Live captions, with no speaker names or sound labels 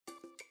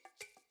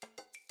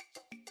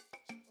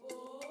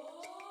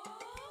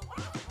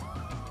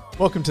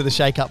Welcome to the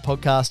Shake Up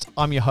Podcast.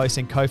 I'm your host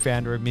and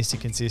co-founder of Mr.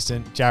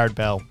 Consistent, Jared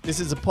Bell. This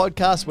is a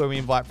podcast where we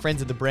invite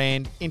friends of the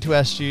brand into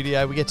our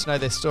studio. We get to know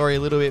their story a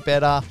little bit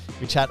better.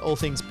 We chat all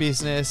things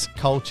business,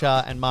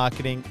 culture and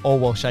marketing, all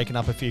while shaking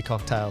up a few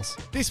cocktails.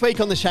 This week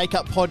on the Shake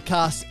Up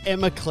Podcast,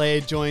 Emma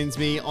Claiir joins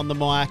me on the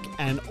mic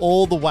and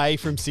all the way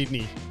from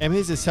Sydney. Emma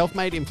is a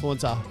self-made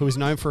influencer who is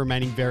known for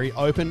remaining very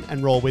open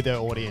and raw with her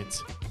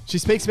audience. She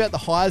speaks about the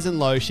highs and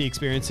lows she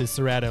experiences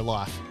throughout her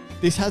life.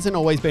 This hasn't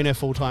always been her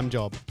full-time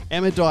job.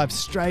 Emma dives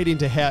straight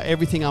into how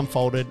everything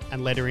unfolded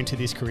and led her into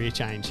this career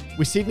change.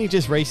 With Sydney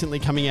just recently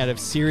coming out of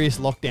serious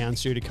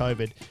lockdowns due to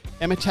COVID,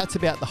 Emma chats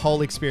about the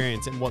whole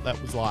experience and what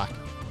that was like.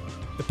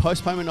 The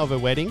postponement of her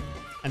wedding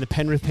and the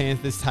Penrith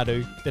Panthers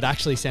tattoo that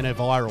actually sent her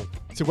viral.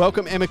 So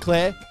welcome Emma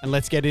Claiir and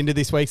let's get into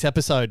this week's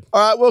episode.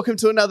 All right, welcome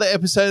to another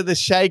episode of the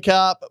Shake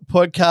Up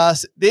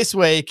Podcast. This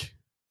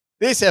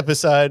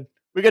episode,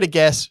 we got a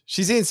guest.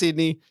 She's in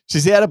Sydney.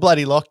 She's out of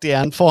bloody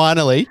lockdown.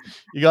 Finally,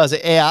 you guys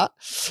are out.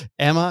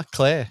 Emma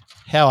Claiir,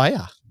 how are you?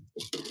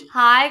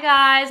 Hi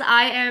guys,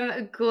 I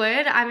am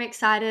good. I'm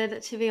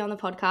excited to be on the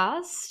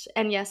podcast,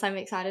 and yes, I'm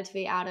excited to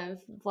be out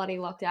of bloody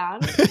lockdown.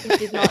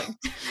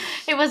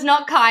 It was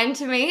not kind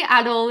to me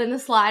at all in the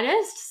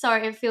slightest. So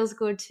it feels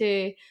good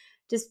to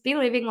just be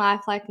living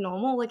life like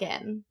normal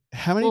again.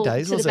 How many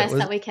days was it? To the best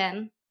that we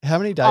can. How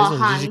many days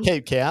was it? Did you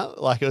keep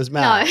count? Like it was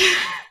mad. No.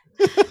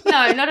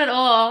 No, not at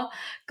all.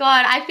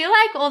 God, I feel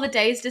like all the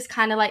days just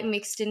kind of like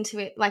mixed into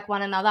it like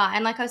one another.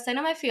 And like I was saying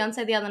to my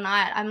fiance the other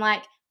night, I'm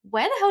like,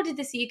 where the hell did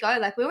this year go?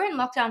 Like we were in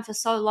lockdown for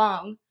so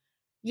long,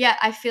 yet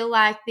I feel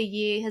like the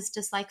year has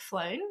just like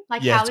flown.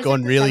 Like yeah, how it's is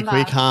gone it really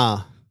December? quick,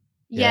 huh?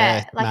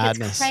 Yeah, like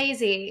madness. It's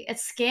crazy.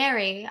 It's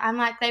scary. I'm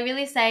like, they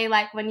really say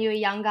like when you were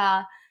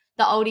younger,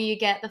 the older you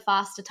get, the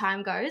faster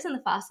time goes and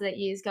the faster that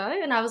years go.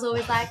 And I was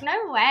always like, no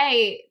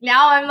way.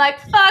 Now I'm like,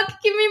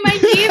 fuck, give me my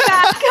year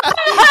back.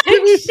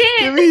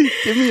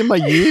 Give me my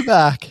year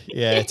back.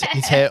 Yeah,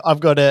 it's how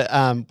I've got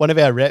one of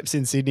our reps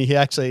in Sydney.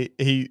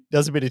 He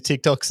does a bit of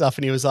TikTok stuff,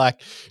 and he was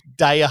like,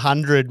 "Day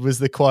 100" was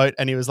the quote,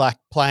 and he was like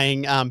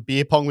playing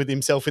beer pong with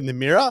himself in the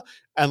mirror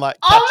and like.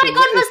 Oh my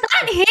god, was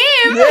that him?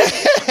 Yeah.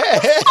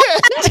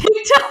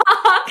 TikTok.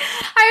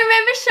 I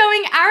remember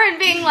showing Aaron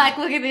being like,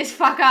 "Look at this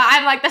fucker."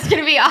 I'm like, "That's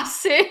gonna be us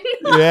soon."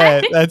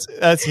 Yeah,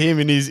 that's him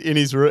in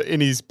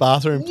his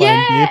bathroom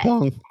playing beer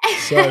pong.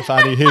 So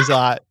funny. He's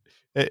like.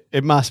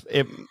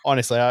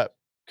 Honestly,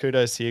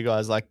 kudos to you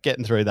guys. Like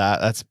getting through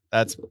that.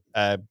 That's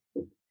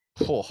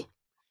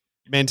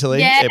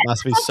mentally, it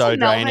must be so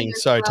draining,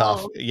 so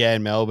tough. Yeah,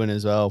 in Melbourne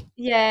as well.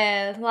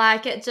 Yeah,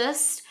 like it's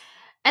just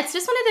one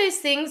of those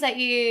things that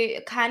you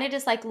kind of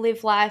just like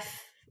live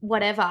life,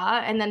 whatever,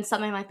 and then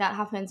something like that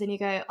happens, and you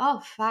go,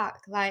 oh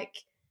fuck, like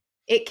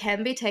it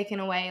can be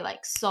taken away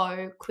like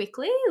so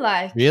quickly,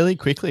 like really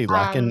quickly,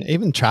 like and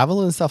even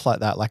travel and stuff like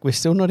that. Like we're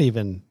still not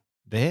even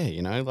there,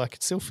 you know. Like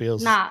it still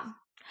feels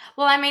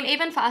Well, I mean,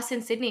 even for us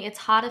in Sydney, it's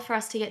harder for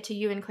us to get to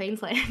you in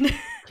Queensland.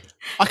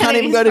 I can't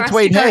even go to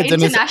Tweed Heads.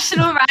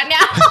 International right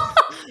now.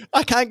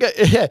 I can't go.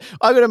 Yeah,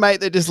 I got a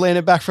mate that just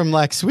landed back from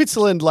like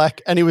Switzerland,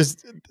 like, and he was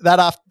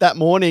that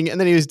morning, and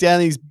then he was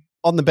down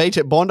on the beach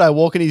at Bondi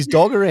walking his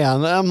dog around.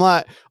 And I'm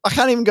like, I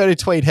can't even go to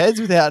Tweed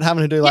Heads without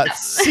having to do like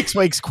 6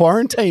 weeks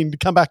quarantine to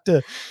come back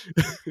to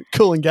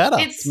Coolangatta.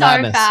 It's so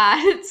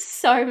bad. It's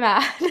so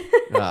mad.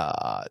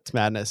 It's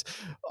madness.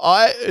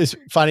 It's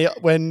funny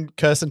when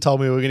Kirsten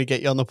told me we were going to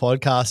get you on the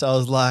podcast. I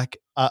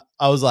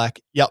was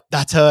like, yep,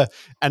 that's her.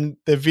 And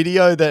the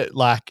video that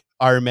like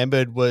I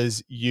remembered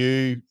was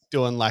you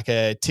doing like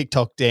a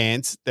TikTok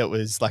dance that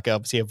was like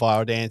obviously a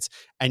viral dance,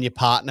 and your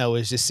partner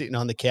was just sitting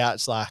on the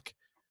couch like,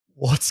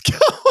 what's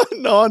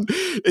going on?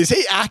 Is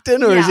he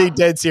acting or is he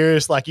dead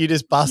serious? Like you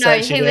just bust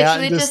that shit out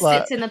and just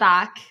like sits in the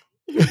back.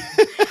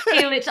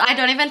 I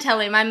don't even tell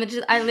him. I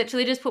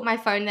literally just put my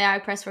phone there. I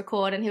press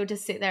record, and he'll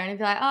just sit there and he'll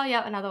be like, "Oh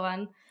yeah, another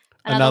one."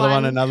 Another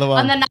one.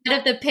 On the night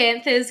of the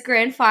Panthers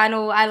grand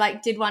final, I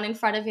like did one in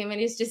front of him, and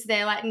he's just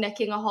there like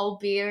necking a whole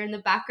beer in the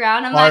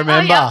background. I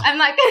remember. Oh yeah. I'm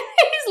like,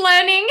 he's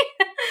learning.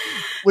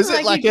 Was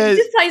it like he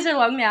just plays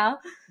along now?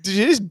 Did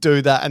you just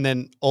do that and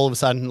then all of a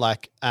sudden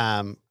like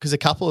because a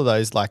couple of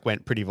those like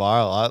went pretty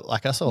viral.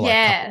 I saw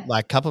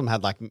like a couple of them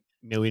had like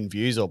million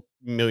views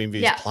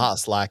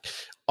plus, like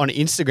on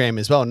Instagram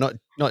as well,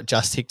 not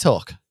just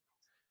TikTok.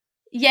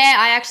 Yeah,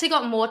 I actually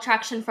got more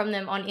traction from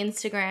them on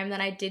Instagram than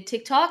I did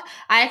TikTok.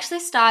 I actually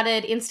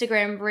started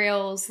Instagram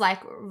Reels like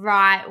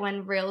right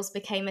when Reels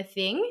became a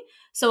thing.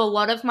 So a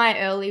lot of my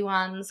early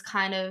ones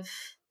kind of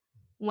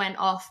went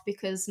off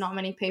because not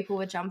many people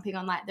were jumping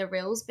on like the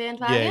Reels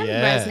bandwagon.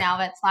 Yeah. Whereas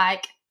now it's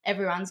like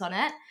everyone's on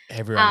it.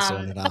 Everyone's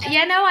doing it. But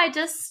yeah, no, I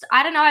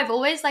don't know. I've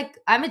always like,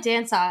 I'm a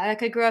dancer.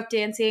 Like I grew up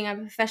dancing. I'm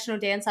a professional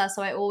dancer.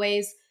 So I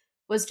always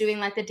was doing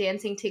like the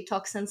dancing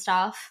TikToks and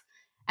stuff.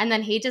 And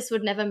then he just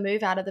would never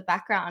move out of the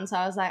background. So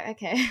I was like,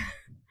 okay,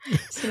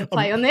 just going to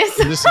play on this.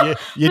 You just see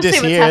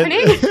what's hear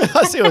happening.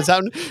 I see what's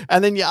happening.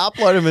 And then you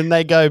upload them and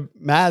they go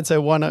mad. So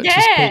why not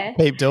just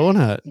keep doing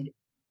it?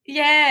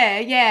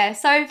 Yeah.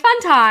 So fun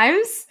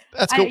times.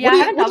 That's cool. I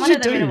haven't done one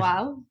of them in a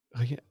while.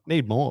 Oh, yeah.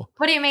 Need more.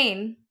 What do you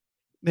mean?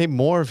 Need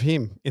more of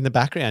him in the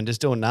background, just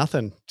doing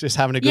nothing, just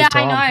having a Yeah, good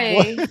I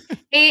time. know.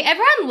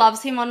 Everyone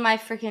loves him on my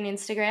freaking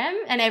Instagram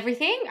and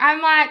everything.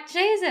 I'm like,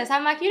 Jesus.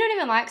 I'm like, you don't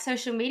even like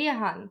social media,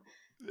 hun.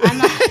 I'm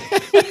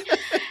like,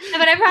 no,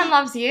 but everyone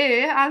loves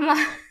you. I'm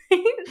like,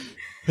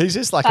 He's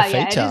just like a but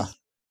yeah, it feature. is.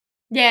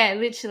 Yeah,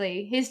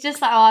 literally. He's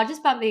just like, oh, I'll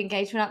just bump the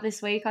engagement up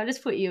this week. I'll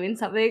just put you in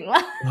something.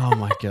 Oh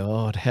my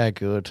God, how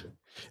good.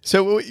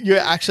 So you're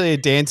actually a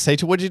dance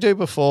teacher. What did you do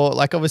before?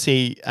 Like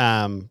obviously,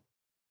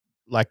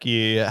 like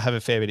you have a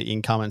fair bit of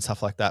income and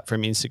stuff like that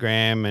from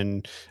Instagram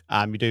and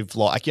you do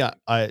vlog. Like, yeah,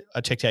 I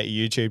checked out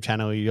your YouTube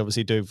channel. You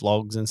obviously do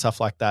vlogs and stuff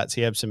like that.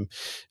 So you have some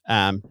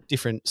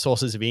different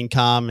sources of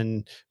income.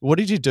 And what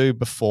did you do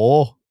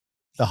before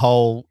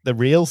the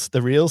reels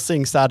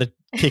thing started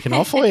kicking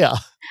off for you?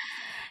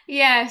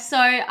 Yeah, so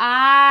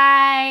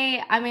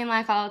I mean,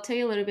 like, I'll tell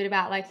you a little bit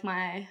about like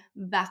my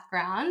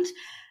background.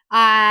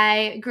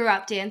 I grew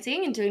up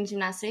dancing and doing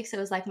gymnastics. It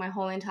was like my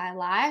whole entire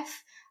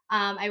life.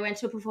 I went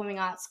to a performing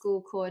arts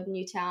school called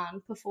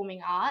Newtown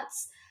Performing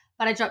Arts,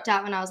 but I dropped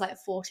out when I was like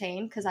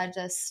 14 because I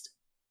just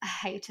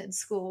hated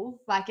school.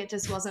 Like, it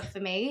just wasn't for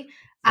me Me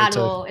at too.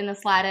 all in the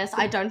slightest.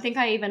 I don't think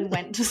I even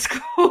went to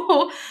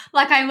school.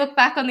 Like, I look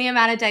back on the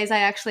amount of days I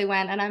actually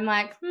went and I'm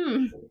like,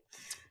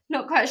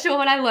 not quite sure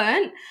what I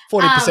learned.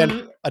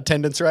 40%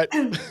 attendance rate.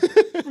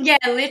 Yeah,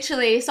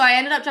 literally. So I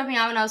ended up dropping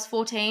out when I was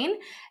 14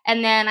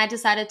 and then I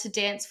decided to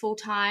dance full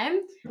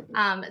time.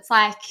 It's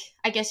like,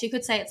 I guess you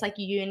could say it's like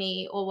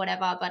uni or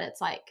whatever, but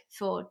it's like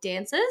for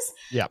dancers.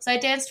 Yeah. So I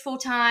danced full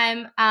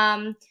time.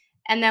 And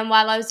then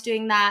while I was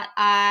doing that,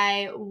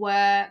 I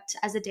worked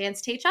as a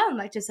dance teacher,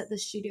 like just at the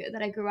studio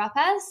that I grew up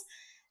as.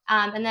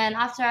 And then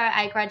after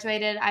I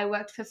graduated, I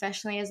worked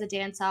professionally as a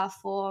dancer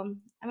for,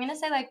 I'm going to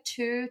say like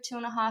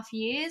 2.5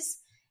 years.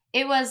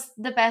 It was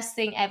the best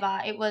thing ever.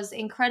 It was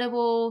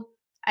incredible.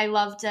 I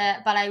loved it.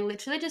 But I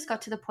literally just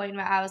got to the point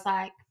where I was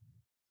like,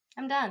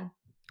 I'm done.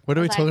 What I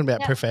are was we talking like, about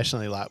yep.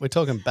 professionally? Like we're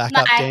talking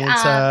backup Like,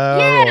 dancer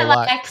or yeah,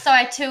 like, like, so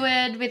I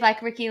toured with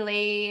like Ricky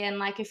Lee and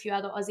like a few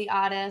other Aussie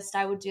artists.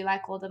 I would do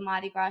like all the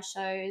Mardi Gras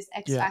shows,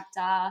 X yeah.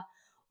 Factor,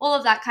 all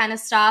of that kind of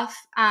stuff.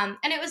 And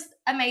it was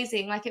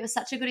amazing. Like, it was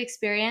such a good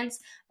experience.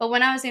 But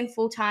when I was in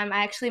full time,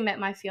 I actually met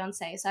my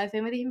fiance. So I've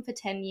been with him for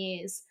 10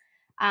 years.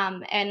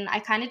 And I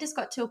kind of just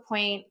got to a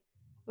point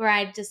where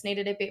I just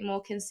needed a bit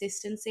more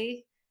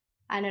consistency.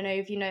 I don't know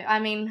if you know, I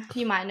mean,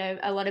 you might know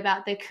a lot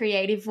about the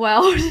creative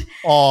world.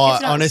 Oh,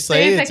 It's not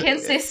honestly, super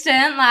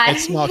consistent. Like,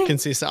 it's not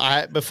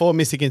consistent. Before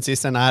Mr.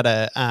 Consistent, I had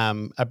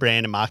a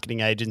brand and marketing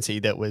agency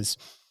that was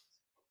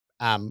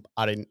I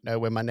didn't know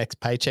where my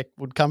next paycheck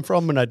would come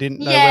from, and I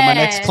didn't know where my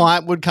next yeah,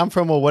 client would come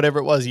from, or whatever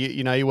it was.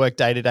 You work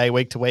day to day,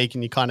 week to week,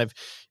 and you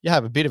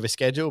have a bit of a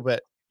schedule,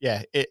 but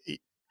yeah,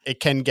 it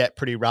can get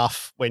pretty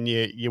rough when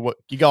you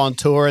go on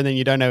tour and then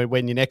you don't know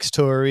when your next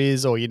tour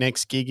is or your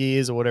next gig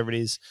is or whatever it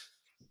is.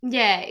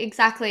 yeah,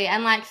 exactly.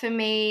 And like for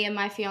me and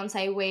my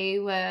fiance, we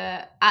were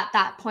at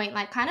that point,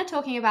 like kind of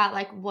talking about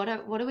like what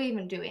are we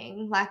even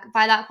doing? Like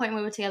by that point,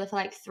 we were together for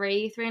like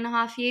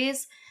 3.5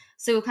 years.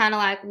 So we're kind of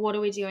like, what are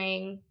we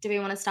doing? Do we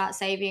want to start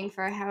saving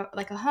for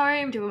like a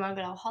home? Do we want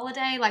to go on a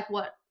holiday? Like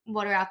what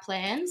are our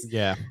plans?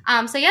 Yeah.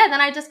 So yeah,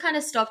 then I just kind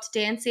of stopped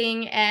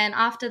dancing, and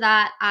after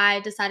that, I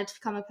decided to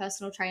become a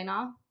personal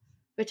trainer,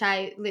 which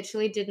I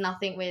literally did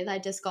nothing with. I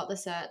just got the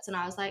certs, and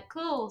I was like,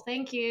 cool,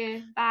 thank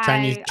you, bye.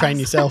 Train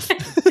yourself.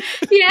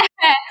 Yeah.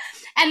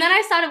 And then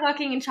I started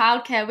working in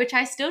childcare, which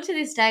I still to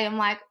this day, I'm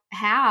like,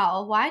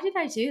 how? Why did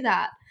I do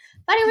that?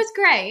 But it was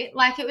great.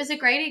 Like, it was a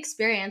great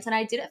experience, and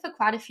I did it for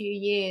quite a few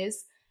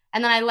years.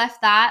 And then I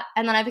left that,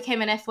 and then I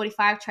became an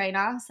F45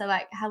 trainer. So,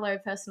 like, hello,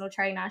 personal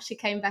trainer. She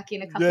came back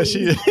in a couple Yeah, of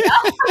years she. later.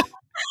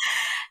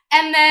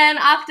 And then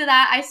after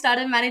that, I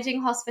started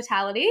managing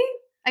hospitality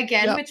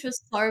again, Yeah. which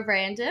was so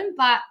random,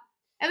 but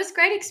it was a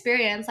great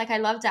experience. Like, I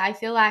loved it. I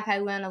feel like I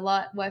learned a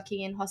lot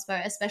working in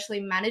hospo, especially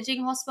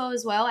managing hospo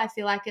as well. I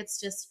feel like it's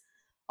just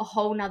a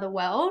whole nother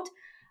world.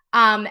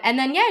 And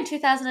then, yeah, in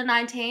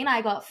 2019,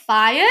 I got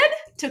fired.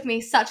 Took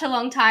me such a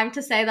long time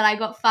to say that I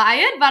got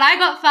fired, but I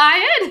got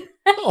fired.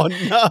 Oh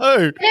no.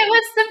 It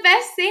was the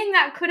best thing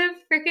that could have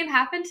freaking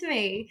happened to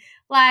me.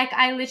 Like,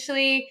 I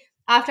literally,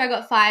 after I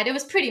got fired, it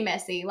was pretty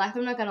messy. Like,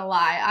 I'm not going to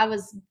lie. I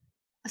was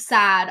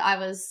sad.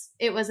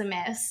 It was a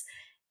mess.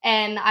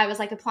 And I was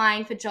like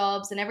applying for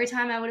jobs. And every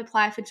time I would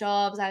apply for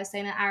jobs, I was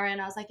saying to Aaron,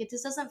 I was like, it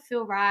just doesn't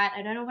feel right.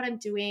 I don't know what I'm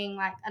doing.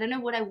 Like, I don't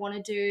know what I want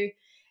to do.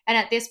 And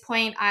at this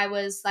point, I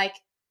was like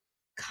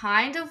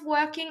kind of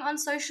working on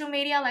social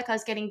media. Like, I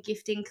was getting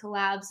gifting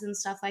collabs and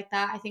stuff like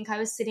that. I think I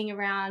was sitting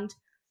around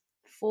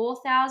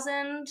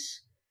 4,000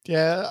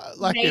 Yeah,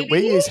 maybe.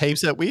 we use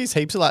heaps of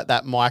like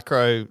that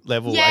micro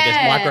level, I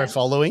guess, micro Yeah,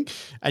 following,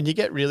 and you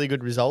get really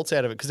good results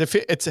out of it because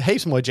it's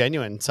heaps more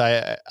genuine.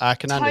 So I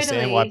can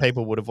understand why totally.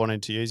 people would have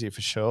wanted to use you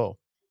for sure.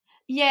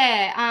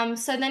 Yeah.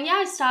 So then,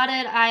 yeah,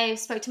 I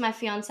spoke to my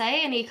fiance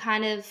and he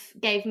kind of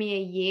gave me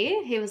a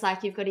year. He was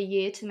like, you've got a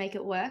year to make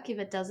it work. If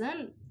it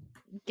doesn't,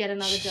 get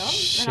another job.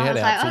 And I Shout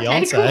was out, like,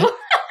 okay, cool.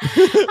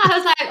 fiance. I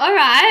was like, all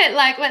right,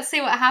 like, let's see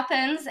what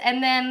happens.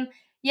 And then,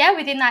 yeah,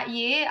 within that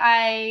year,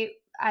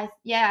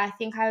 I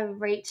think I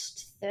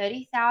reached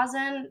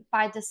 30,000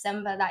 by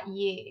December that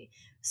year.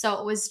 So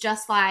it was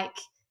just like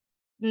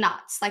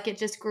nuts. Like it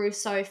just grew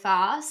so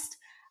fast.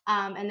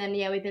 And then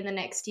within the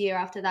next year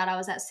after that, I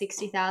was at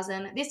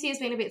 60,000. This year's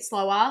been a bit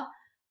slower,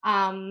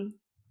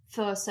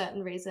 for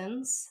certain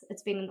reasons.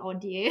 It's been an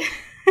odd year.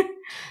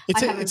 I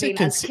haven't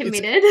been as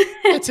committed.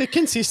 It's a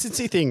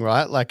consistency thing,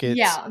 right? Like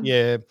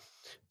yeah.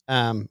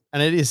 And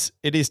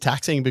it is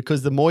taxing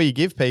because the more you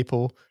give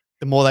people,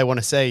 the more they want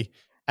to see.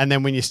 And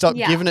then when you stop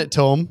giving it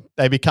to them,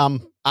 they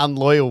become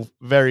unloyal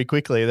very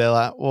quickly. They're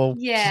like, well,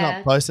 she's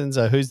not posting,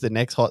 so who's the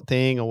next hot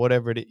thing or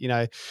whatever it is. You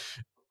know,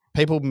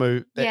 people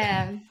move.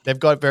 They've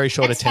got very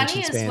short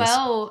attention spans. It's funny as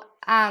well.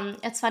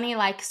 It's funny,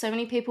 like so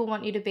many people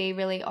want you to be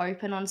really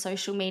open on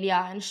social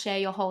media and share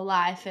your whole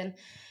life and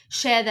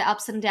share the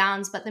ups and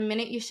downs. But the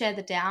minute you share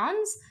the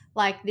downs,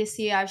 like this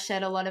year I've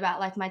shared a lot about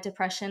like my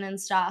depression and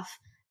stuff.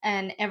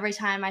 And every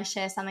time I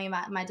share something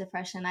about my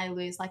depression, I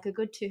lose like a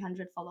good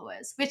 200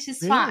 followers, which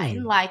is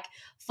fine. Like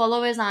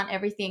followers aren't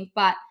everything,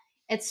 but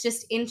it's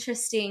just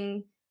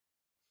interesting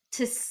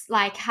to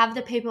like have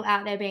the people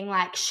out there being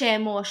like, share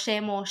more,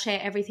 share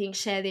everything,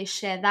 share this,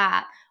 share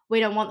that. We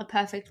don't want the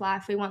perfect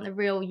life. We want the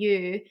real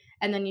you.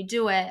 And then you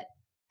do it.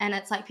 And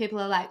it's like, people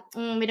are like,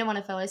 we don't want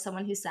to follow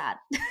someone who's sad.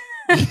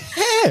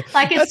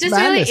 Like, it's just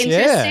madness, really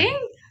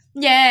interesting.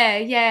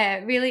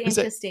 Yeah, really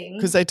interesting.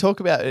 Because they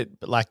talk about it,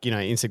 like, you know,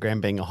 Instagram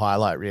being a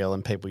highlight reel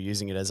and people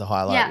using it as a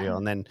highlight reel.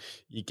 And then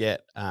you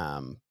get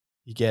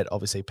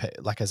obviously,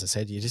 like as I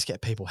said, you just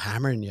get people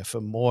hammering you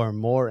for more and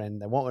more, and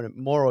they want it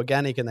more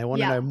organic, and they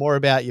want to know more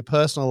about your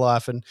personal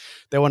life, and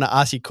they want to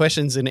ask you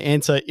questions and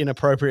answer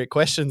inappropriate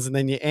questions, and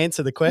then you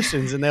answer the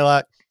questions and they're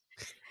like,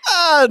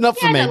 not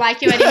for me. I don't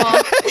like you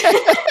anymore.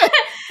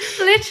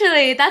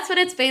 Literally, that's what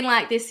it's been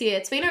like this year.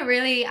 It's been a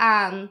really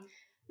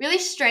really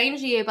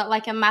strange year, but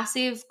like a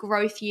massive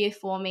growth year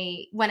for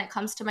me when it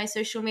comes to my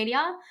social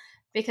media,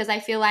 because I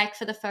feel like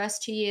for the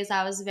first 2 years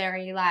I was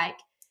very like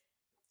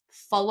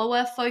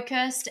follower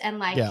focused and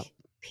like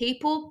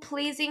people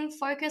pleasing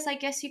focus, I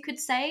guess you could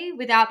say,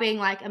 without being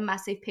like a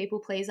massive people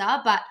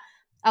pleaser. But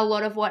a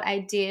lot of what I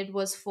did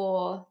was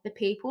for the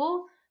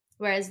people.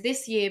 Whereas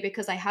this year,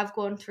 because I have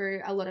gone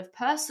through a lot of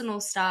personal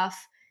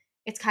stuff,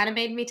 it's kind of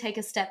made me take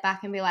a step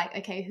back and be like,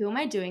 okay, who am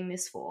I doing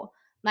this for?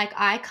 Like,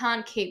 I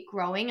can't keep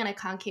growing and I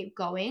can't keep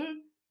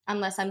going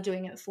unless I'm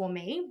doing it for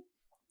me.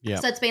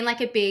 So it's been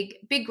like a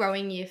big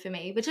growing year for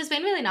me, which has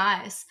been really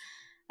nice.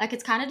 Like,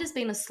 it's kind of just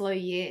been a slow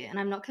year, and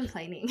I'm not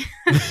complaining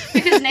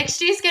because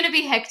next year's going to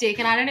be hectic,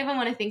 and I don't even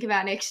want to think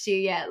about next year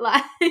yet.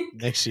 Like,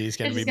 next year's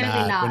going to be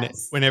mad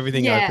when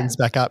everything opens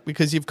back up,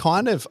 because you've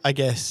kind of, I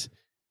guess,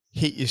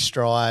 hit your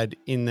stride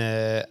in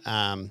the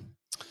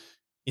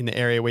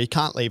area where you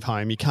can't leave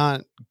home, you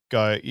can't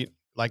go.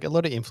 Like a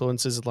lot of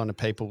influencers, a lot of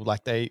people,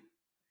 like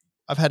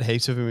I've had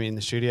heaps of them in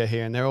the studio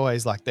here, and they're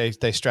always like, they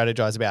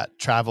strategize about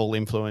travel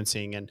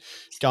influencing and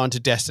going to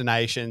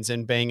destinations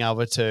and being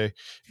able to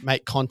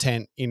make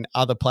content in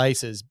other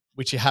places,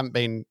 which you haven't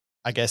been,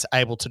 I guess,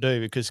 able to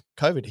do because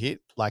COVID hit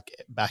like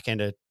back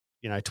end of,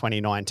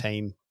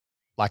 2019,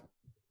 like,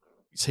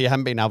 so you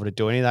haven't been able to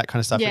do any of that kind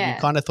of stuff. Have you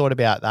kind of thought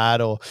about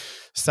that, or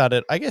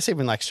started, I guess,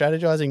 even like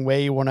strategizing where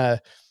you want to,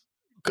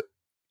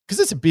 because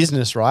it's a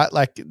business, right?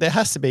 Like there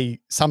has to be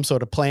some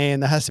sort of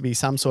plan, there has to be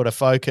some sort of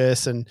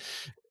focus and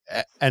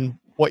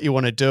what you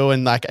want to do,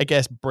 and like, I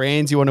guess,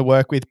 brands you want to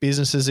work with,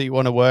 businesses that you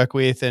want to work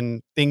with,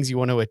 and things you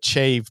want to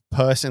achieve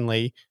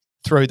personally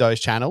through those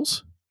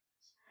channels.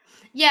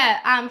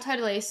 Yeah,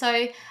 totally.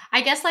 So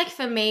I guess like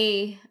for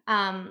me,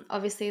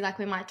 obviously like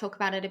we might talk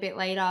about it a bit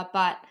later,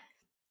 but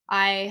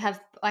I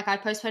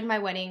postponed my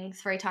wedding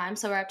 3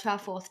 times. So we're up to our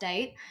 4th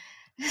date.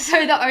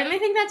 So the only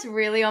thing that's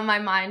really on my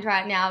mind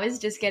right now is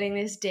just getting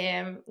this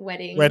damn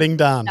wedding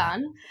done.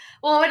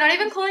 Well, we're not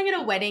even calling it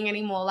a wedding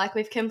anymore. Like,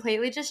 we've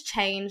completely just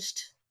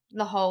changed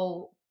the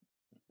whole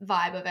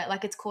vibe of it.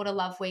 Like, it's called a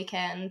love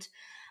weekend.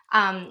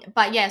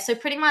 But yeah, so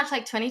pretty much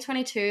like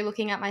 2022,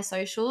 looking at my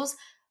socials,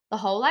 the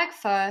whole like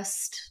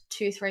first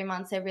 2-3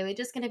 months, they're really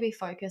just going to be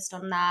focused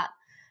on that.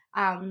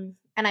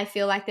 And I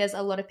feel like there's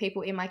a lot of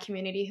people in my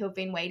community who have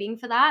been waiting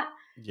for that.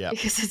 Yeah,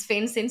 because it's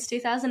been since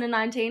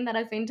 2019 that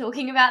I've been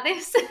talking about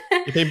this.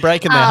 You've been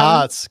breaking their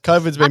hearts.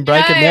 COVID's been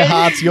breaking their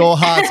hearts, your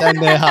hearts,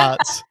 and their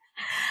hearts.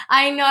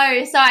 I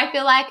know. So I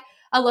feel like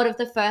a lot of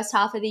the first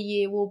half of the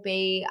year will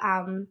be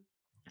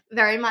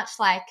very much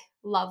like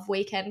love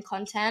weekend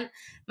content.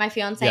 My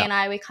fiance and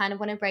I, we kind of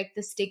want to break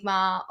the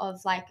stigma of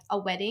like a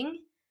wedding.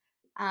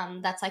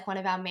 That's like one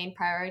of our main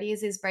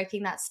priorities, is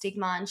breaking that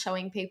stigma and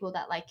showing people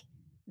that like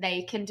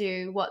they can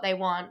do what they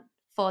want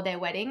for their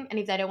wedding. And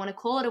if they don't want to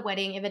call it a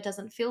wedding, if it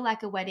doesn't feel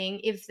like a wedding,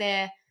 if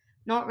they're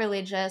not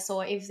religious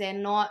or if they're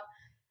not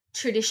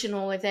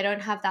traditional, if they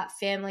don't have that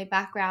family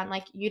background,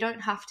 like, you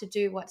don't have to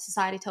do what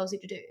society tells you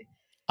to do.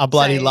 I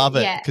bloody love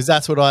it, because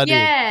that's what I do.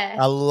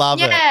 I love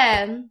it.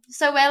 Yeah.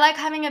 So we're like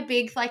having a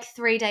big like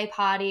 3-day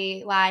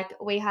party. Like,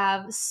 we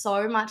have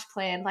so much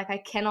planned. Like, I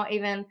cannot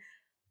even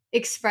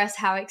express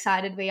how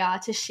excited we are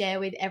to share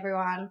with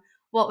everyone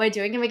what we're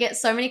doing. And we get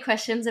so many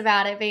questions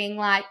about it, being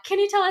like, can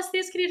you tell us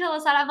this? Can you tell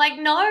us that? I'm like,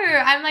 no.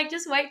 I'm like,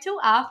 just wait till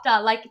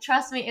after. Like,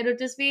 trust me, it'll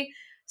just be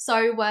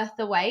so worth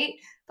the wait.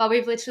 But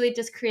we've literally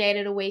just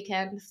created a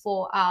weekend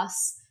for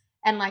us.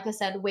 And like I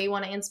said, we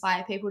want to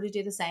inspire people to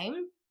do the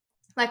same.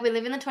 Like, we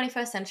live in the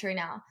 21st century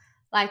now.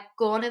 Like,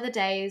 gone are the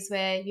days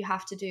where you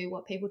have to do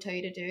what people tell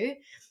you to do.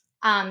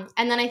 And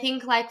then I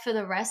think, like, for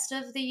the rest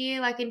of the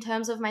year, like in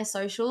terms of my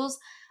socials,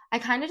 I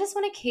kind of just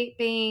want to keep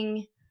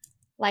being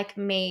like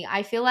me.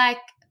 I feel like,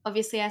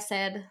 obviously I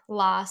said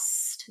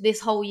this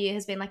whole year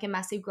has been like a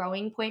massive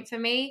growing point for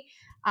me.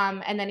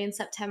 And then in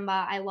September,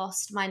 I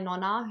lost my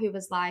nonna, who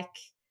was like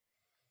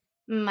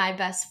my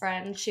best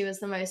friend. She was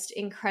the most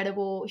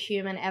incredible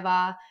human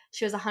ever.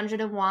 She was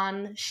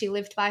 101. She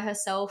lived by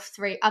herself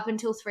up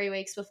until 3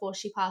 weeks before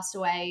she passed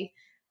away.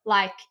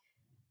 Like,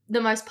 the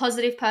most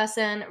positive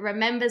person,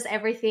 remembers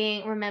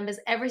everything, remembers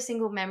every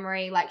single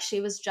memory. Like, she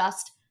was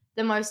just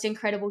the most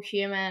incredible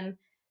human.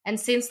 And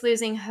since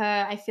losing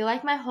her, I feel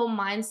like my whole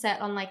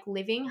mindset on like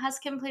living has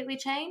completely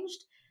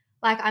changed.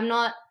 Like, I'm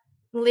not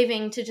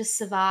living to just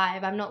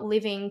survive. I'm not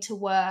living to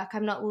work.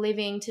 I'm not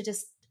living to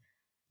just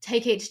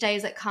take each day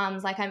as it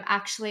comes. Like, I'm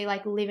actually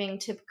like living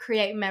to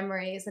create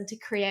memories and to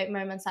create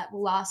moments that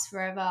will last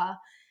forever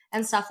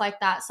and stuff like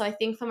that. So I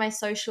think for my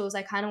socials,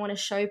 I kind of want to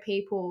show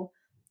people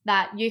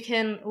that you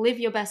can live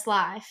your best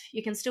life.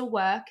 You can still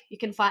work. You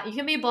can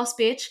be a boss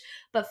bitch,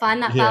 but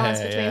find that balance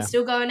between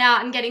still going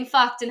out and getting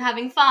fucked and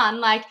having fun.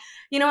 Like,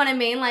 you know what I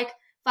mean? Like,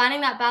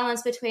 finding that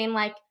balance between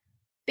like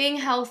being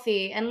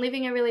healthy and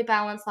living a really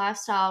balanced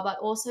lifestyle, but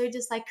also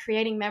just like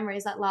creating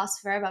memories that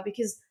last forever,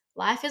 because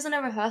life isn't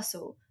a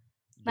rehearsal.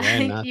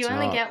 Like, you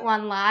only get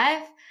one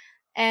life.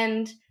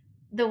 And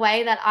the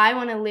way that I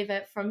want to live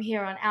it from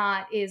here on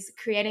out is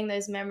creating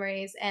those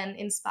memories and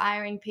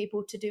inspiring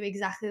people to do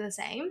exactly the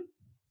same.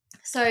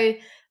 So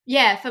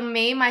yeah, for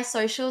me, my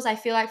socials, I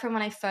feel like from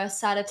when I first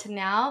started to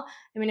now,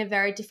 I'm in a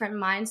very different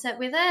mindset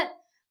with it,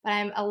 but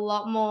I'm a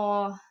lot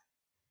more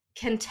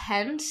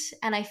content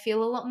and I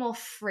feel a lot more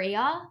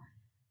freer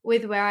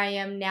with where I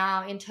am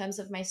now in terms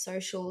of my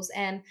socials.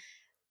 And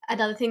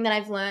another thing that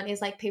I've learned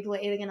is like, people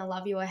are either going to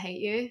love you or hate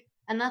you,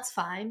 and that's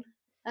fine.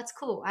 That's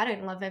cool. I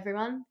don't love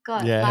everyone.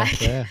 God,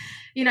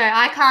 you know,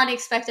 I can't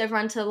expect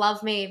everyone to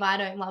love me if I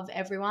don't love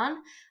everyone.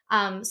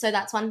 So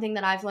that's one thing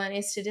that I've learned,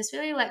 is to just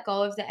really let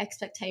go of the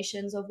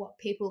expectations of what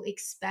people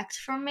expect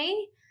from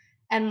me,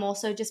 and more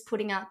so just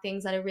putting out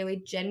things that are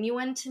really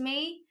genuine to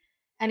me.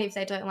 And if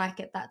they don't like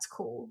it, that's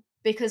cool.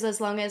 Because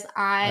as long as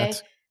I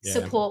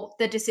support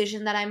the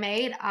decision that I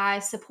made, I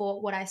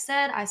support what I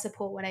said, I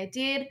support what I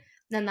did,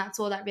 then that's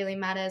all that really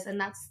matters. And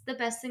that's the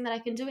best thing that I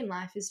can do in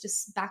life, is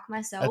just back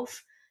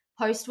myself,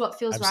 post what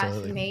feels right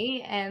for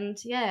me. And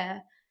yeah.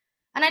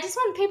 And I just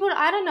want people to,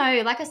 I don't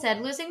know, like I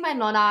said, losing my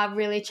nonna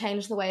really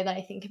changed the way that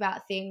I think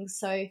about things.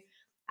 So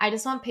I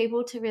just want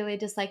people to really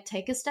just like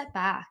take a step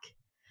back.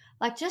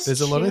 Like, just There's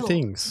chill. A lot of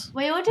things.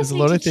 We all just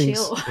need to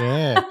chill.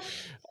 Yeah.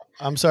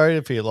 I'm sorry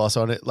for your loss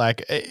on it.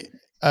 Like,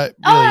 really,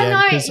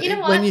 no, because you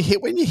know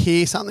when you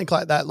hear something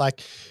like that,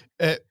 like,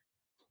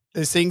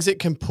 there's things that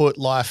can put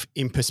life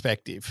in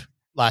perspective,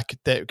 like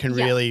that can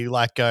really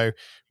like go,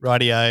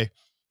 rightio,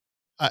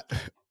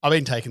 I've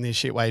been taking this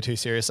shit way too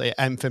seriously.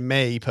 And for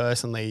me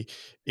personally,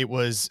 it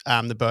was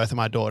the birth of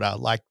my daughter.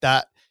 Like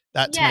that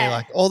to me,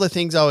 like all the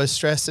things I was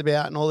stressed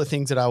about and all the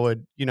things that I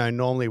would, you know,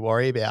 normally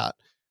worry about,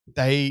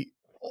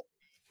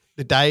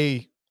 the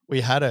day we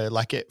had her,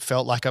 like it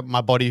felt like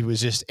my body was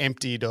just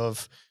emptied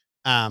of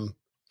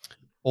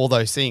all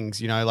those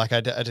things, you know, like I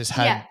just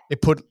had,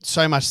 it put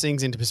so much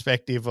things into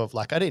perspective of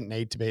like, I didn't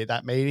need to be at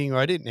that meeting, or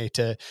I didn't need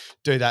to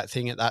do that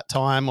thing at that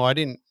time, or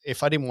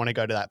if I didn't want to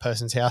go to that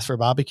person's house for a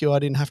barbecue, I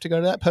didn't have to go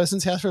to that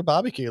person's house for a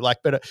barbecue. Like,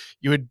 but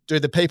you would do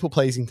the people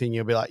pleasing thing.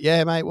 You'll be like,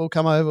 yeah, mate, we'll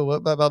come over,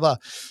 blah, blah, blah.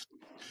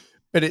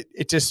 But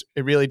it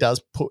really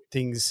does put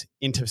things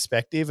into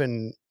perspective,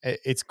 and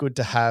it's good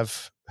to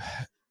have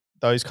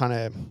those kind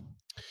of,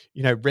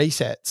 you know,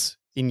 resets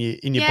in your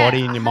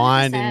body, in your 100%.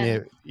 Mind,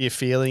 in your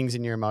feelings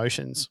and your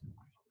emotions.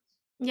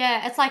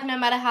 Yeah, it's like, no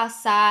matter how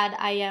sad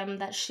I am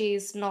that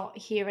she's not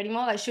here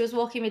anymore, like she was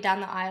walking me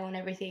down the aisle and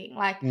everything.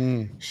 Like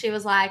she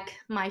was like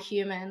my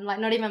human, like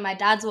not even my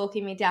dad's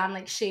walking me down,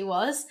 like she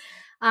was.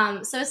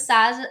 So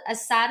sad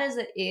as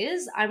it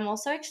is, I'm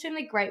also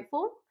extremely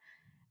grateful.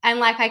 And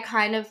like, I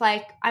kind of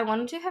like, I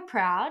want to do her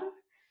proud.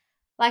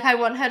 Like, I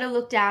want her to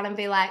look down and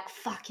be like,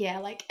 fuck yeah,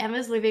 like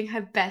Emma's living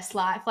her best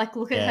life. Like,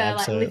 look at her,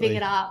 absolutely. Like living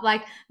it up,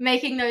 like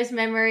making those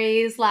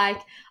memories. Like,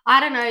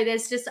 I don't know,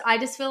 I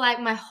just feel like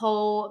my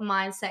whole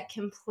mindset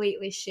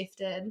completely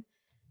shifted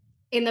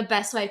in the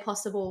best way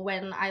possible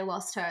when I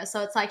lost her.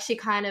 So it's like, she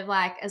kind of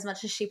like, as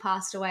much as she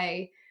passed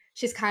away,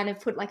 she's kind of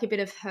put like a bit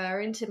of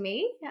her into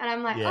me. And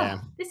I'm like, oh,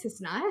 this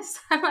is nice.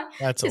 I'm like,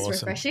 that's awesome.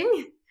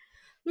 Refreshing.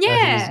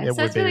 Yeah.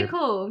 So it's really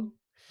cool.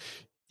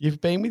 You've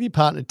been with your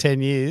partner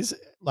 10 years.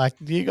 Like,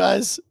 do you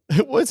guys,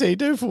 what's he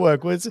do for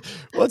work? What's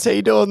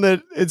he doing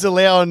that it's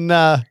allowing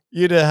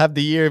you to have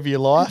the year of your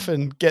life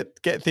and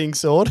get things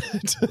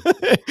sorted.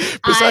 I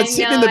Besides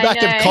sitting in know, the I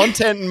back of know.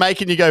 content and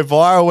making you go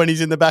viral when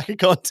he's in the back of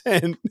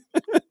content.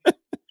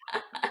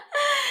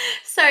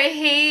 So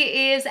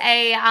he is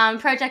a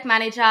project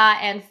manager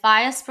and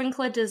fire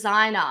sprinkler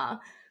designer.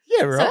 Yeah,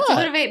 So it's a right.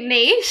 little bit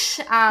niche,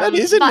 That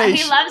is a but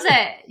niche. he loves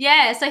it.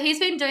 Yeah, so he's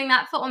been doing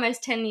that for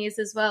almost 10 years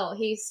as well.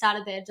 He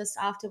started there just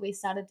after we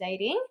started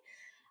dating.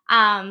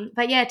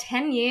 But yeah,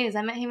 10 years.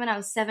 I met him when I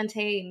was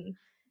 17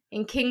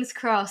 in King's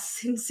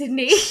Cross in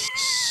Sydney.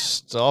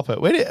 Stop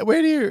it. Where do you,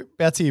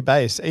 are you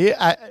based?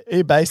 Are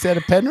you based out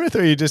of Penrith,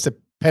 or are you just a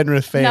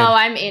Penrith fan? No,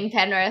 I'm in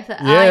Penrith. Yeah,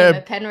 I am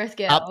a Penrith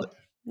girl. Up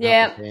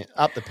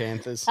the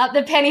Panthers. Up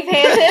the Penny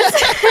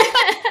Panthers.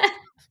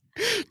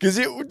 Because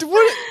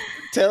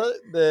tell it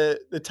the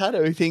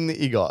tattoo thing that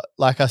you got.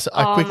 Like I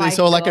Oh quickly my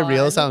saw like a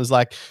reel or God. something. It was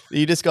like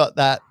you just got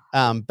that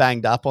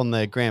banged up on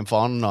the grand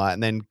final night,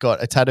 and then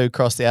got a tattoo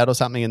crossed out or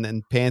something, and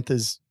then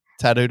Panthers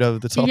tattooed over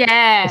the top.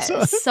 Yeah.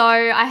 So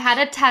I had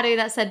a tattoo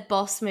that said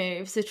Boss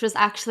Moves, which was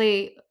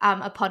actually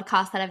a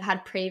podcast that I've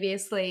had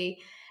previously.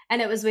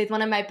 And it was with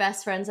one of my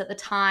best friends at the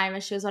time,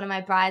 and she was one of my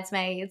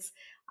bridesmaids.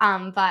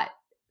 But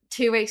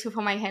 2 weeks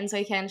before my hens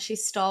weekend, she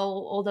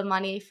stole all the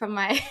money from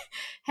my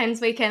hens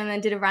weekend and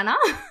then did a runner.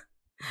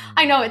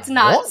 I know, it's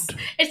nuts. What?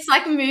 It's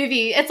like a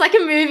movie. It's like a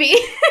movie.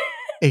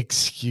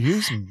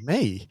 Excuse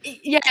me.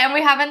 Yeah, and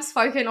we haven't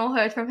spoken or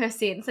heard from her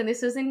since. And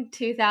this was in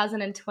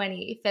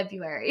 2020,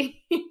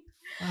 February.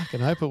 I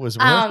can hope it was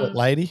worth it,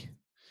 lady.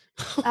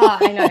 Oh,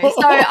 I know.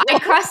 So I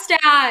crossed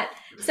out.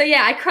 So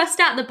yeah, I crossed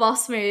out the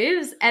Boss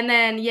Moves, and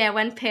then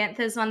when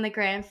Panthers won the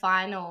grand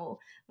final,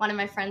 one of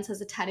my friends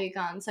has a tattoo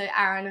gun. So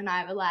Aaron and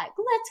I were like,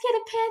 "Let's get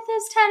a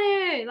Panthers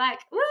tattoo!" Like,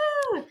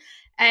 woo!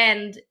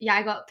 And yeah,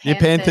 I got Panthers. Your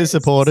Panthers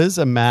supporters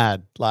are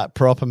mad, like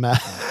proper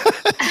mad.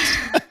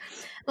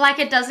 Like,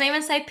 it doesn't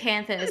even say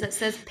Panthers; it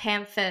says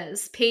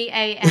Panthers.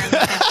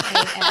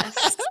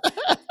 PAMFAS.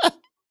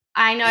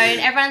 I know, and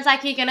everyone's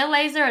like, "You're gonna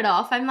laser it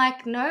off." I'm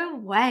like, "No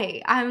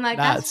way!" I'm like,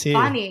 "That's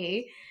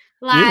funny."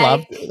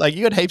 Like,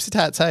 you got heaps of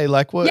tats, hey?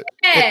 Like what?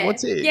 Yeah,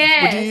 what's it?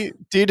 yeah.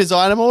 Do you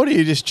design them or do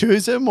you just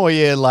choose them, or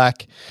you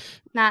like?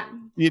 Nah,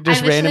 you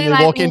just I literally,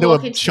 randomly walk into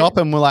a shop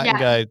and we're like, and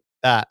go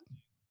that.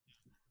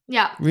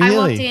 Yeah, Really? I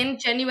walked in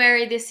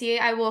January this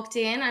year. I walked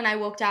in and I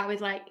walked out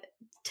with like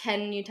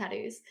 10 new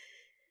tattoos.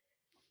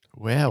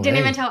 Wow. Didn't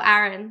even tell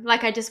Aaron.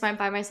 Like, I just went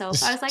by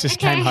myself. I was like, just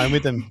okay. came home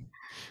with them.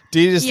 Do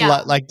you just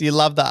like? Do you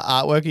love the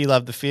artwork? Or you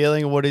love the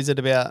feeling, or what is it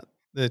about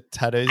the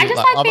tattoos? I just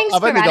like being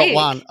I've only got sporadic.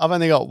 one. I've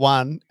only got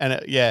one, and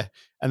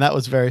and that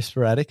was very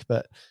sporadic.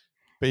 But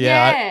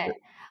yeah.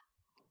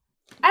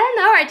 I don't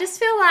know. I just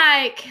feel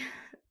like,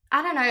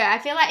 I don't know. I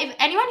feel like if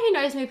anyone who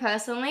knows me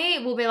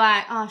personally will be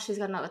like, "Oh, she's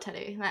got another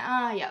tattoo." Like,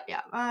 "Oh, yep.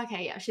 Oh,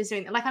 okay, yeah, she's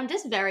doing that." Like, I'm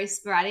just very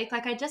sporadic.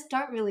 Like, I just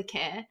don't really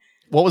care.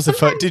 What was the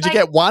first? Did you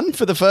get one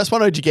for the first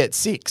one, or did you get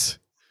 6?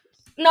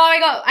 No,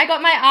 I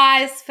got my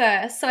eyes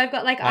first. So I've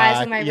got like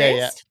eyes on my wrist.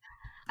 Yeah.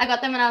 I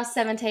got them when I was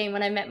 17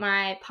 when I met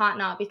my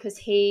partner, because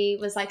he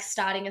was like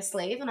starting a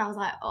sleeve, and I was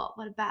like, "Oh,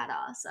 what a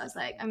badass." I was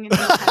like, "I'm going to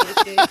be tattooed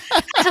too." I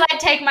had to like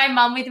take my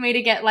mum with me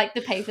to get like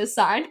the papers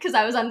signed because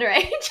I was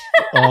underage.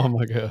 Oh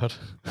my God.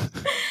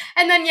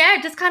 And then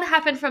it just kind of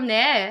happened from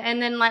there.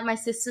 And then like my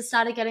sister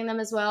started getting them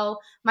as well.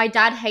 My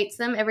dad hates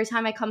them. Every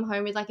time I come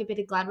home with like a bit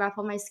of Glad wrap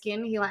on my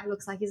skin, he like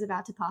looks like he's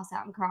about to pass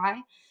out and cry.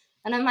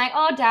 And I'm like,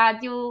 "Oh,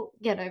 Dad, you'll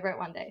get over it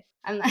one day."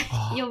 I'm like,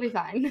 "You'll be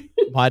fine."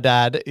 My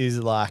dad is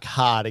like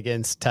hard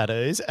against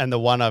tattoos, and the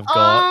one I've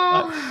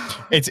got,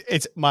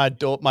 it's my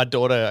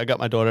daughter. I got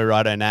my daughter to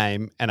write her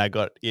name, and I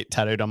got it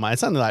tattooed on my.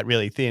 It's something like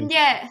really thin.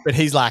 Yeah. But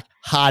he's like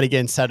hard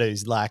against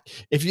tattoos. Like,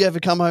 if you ever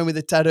come home with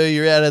a tattoo,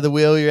 you're out of the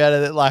wheel. You're out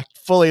of it. Like,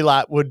 fully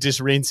like would just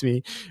rinse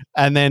me.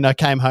 And then I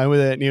came home with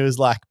it, and he was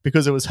like,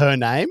 because it was her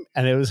name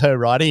and it was her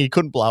writing, he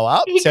couldn't blow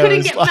up. He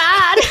couldn't get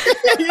mad.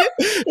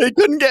 He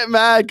couldn't get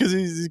mad because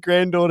his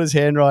granddaughter's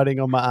handwriting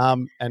on my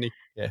arm, and it's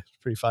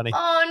pretty funny.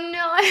 Oh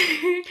no.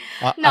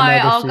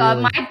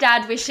 God, my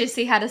dad wishes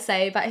he had a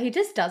say, but he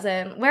just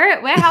doesn't.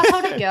 We're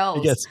household of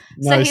girls.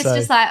 So he's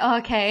just like, "Oh,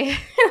 okay."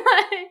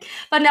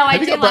 But no, I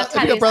do love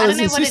tattoos. I don't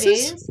know what it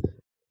is.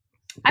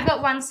 I've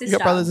got one sister. You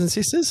got brothers and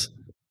sisters?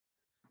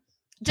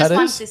 Just tattoos?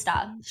 One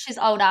sister. She's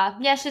older.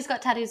 Yeah, she's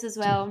got tattoos as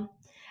well.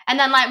 And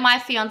then like my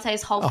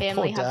fiance's whole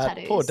family have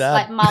tattoos. Poor dad.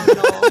 Like mum and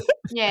all.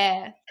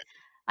 Yeah.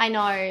 I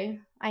know.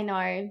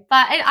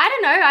 But I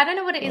don't know. I don't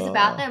know what it is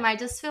about them. I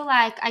just feel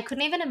like I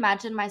couldn't even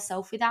imagine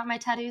myself without my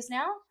tattoos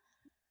now.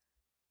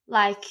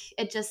 Like,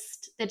 they're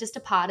just a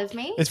part of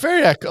me. It's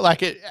very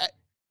like it.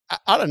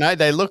 I don't know.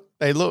 They look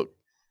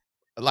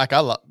like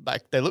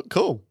they look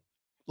cool.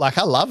 Like,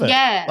 I love it.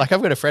 Yeah. Like,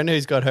 I've got a friend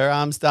who's got her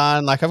arms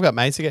done. Like, I've got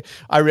mates who get.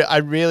 I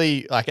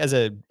really like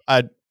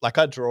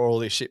I draw all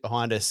this shit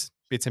behind us,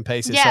 bits and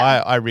pieces. Yeah. So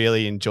I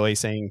really enjoy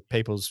seeing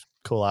people's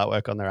cool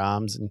artwork on their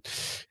arms, and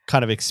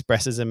kind of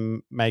expresses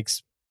and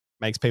makes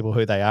people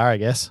who they are, I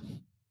guess.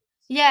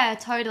 Yeah,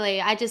 totally.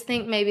 I just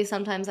think maybe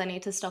sometimes I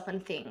need to stop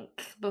and think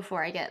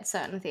before I get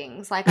certain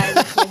things. Like I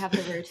literally have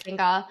the root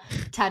finger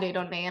tattooed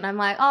on me and I'm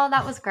like, oh,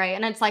 that was great.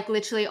 And it's like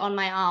literally on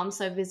my arm,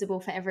 so visible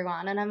for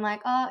everyone. And I'm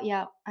like, oh,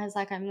 yeah. I was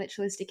like, I'm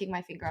literally sticking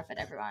my finger up at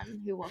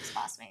everyone who walks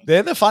past me.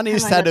 They're the I'm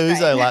funniest like, that's tattoos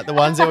great. though, like the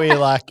ones that we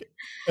like.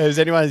 Is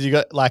anyone you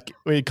got like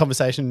we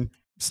conversation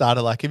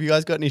started like, have you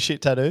guys got any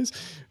shit tattoos?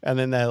 And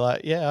then they're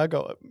like, yeah, I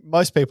got.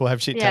 Most people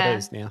have shit Yeah.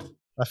 tattoos now.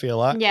 I feel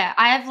like. Yeah,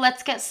 I have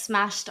 "Let's Get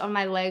Smashed" on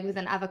my leg with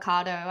an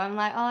avocado. I'm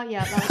like, oh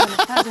yeah,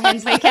 that was a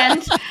hens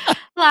weekend.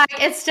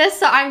 Like it's just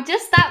so I'm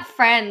just that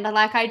friend.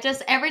 Like I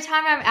just every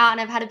time I'm out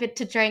and I've had a bit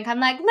to drink, I'm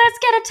like, let's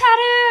get a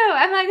tattoo.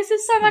 I'm like, this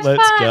is so much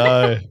Let's fun.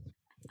 go.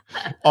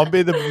 I'll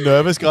be the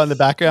nervous guy in the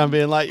background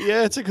being like,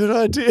 yeah, it's a good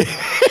idea.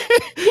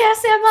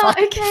 Yes, Emma.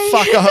 Okay.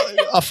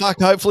 Fuck,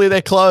 hopefully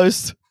they're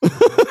closed.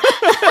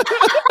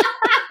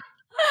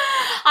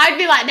 I'd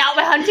be like, now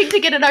we're hunting to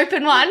get an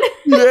open one.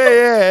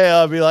 Yeah.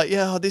 I'll be like,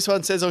 yeah, this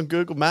one says on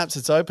Google Maps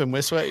it's open.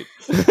 We're sweet.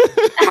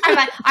 I'm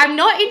like, I'm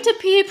not into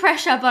peer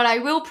pressure, but I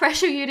will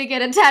pressure you to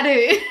get a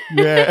tattoo.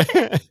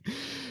 Yeah.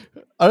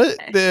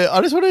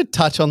 I just want to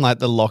touch on like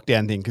the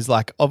lockdown thing because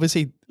like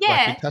obviously like we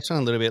Yeah. touched on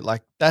a little bit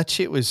like that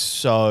shit was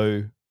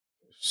so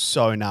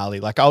gnarly.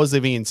 Like I was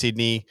living in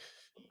Sydney.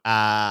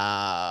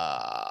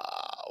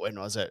 When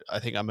was it? I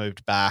think I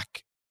moved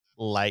back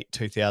late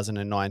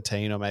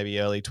 2019 or maybe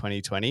early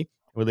 2020.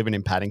 We're living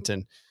in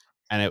Paddington.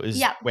 And it was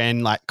Yep.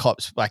 when like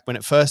cops, like when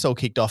it first all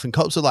kicked off and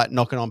cops were like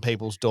knocking on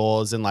people's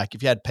doors. And like,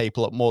 if you had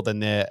people at more than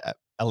their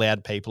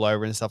allowed people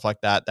over and stuff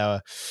like that, they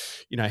were,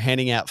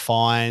 handing out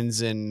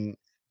fines. And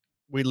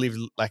we live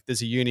like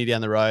there's a uni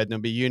down the road and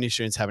there'll be uni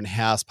students having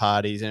house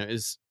parties. And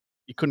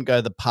you couldn't go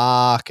to the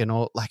park and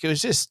all, like, it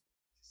was just,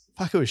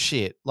 fuck, it was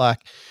shit.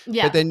 Like, but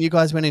Yeah. then you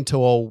guys went into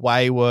a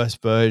way worse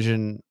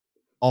version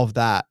of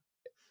that.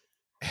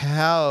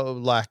 How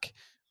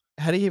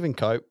do you even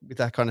cope with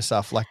that kind of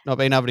stuff? Like not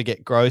being able to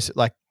get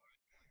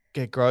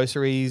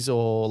groceries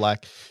or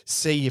like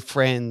see your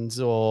friends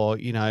or,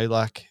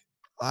 like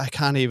I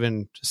can't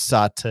even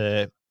start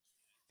to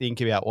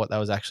think about what that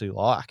was actually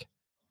like.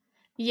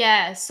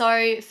 Yeah,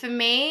 so for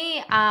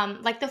me,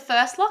 like the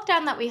first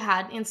lockdown that we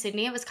had in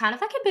Sydney, it was kind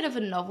of like a bit of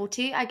a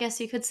novelty, I guess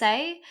you could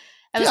say.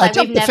 It was Yeah, I like we've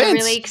jumped the never really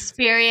fence.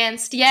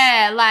 experienced,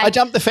 yeah, I like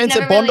jumped the we've fence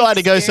never at really Bondi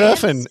to go surfing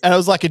experienced. and it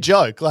was like a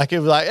joke. Like it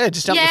was like, yeah,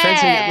 just jump the fence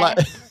and Yeah, like,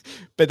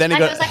 but then it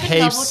like it got was like a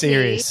heaps novelty.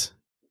 serious.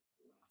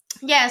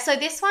 Yeah, so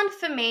this one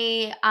for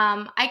me,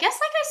 I guess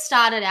like I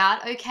started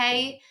out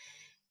okay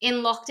in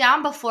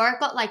lockdown before it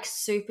got like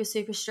super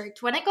super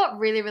strict. When it got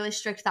really really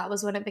strict, that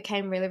was when it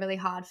became really really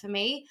hard for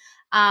me.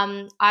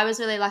 I was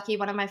really lucky.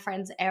 One of my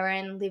friends,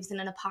 Erin, lives in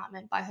an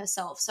apartment by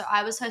herself, so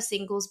I was her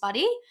singles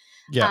buddy,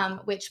 Yeah.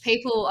 which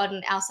people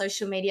on our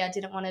social media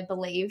didn't want to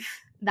believe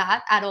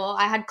that at all.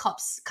 I had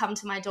cops come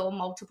to my door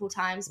multiple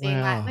times being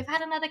like, Wow. we've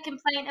had another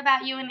complaint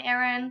about you and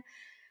Erin.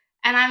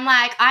 And I'm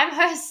like, I'm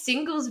her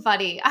singles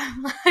buddy.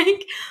 I'm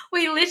like,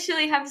 we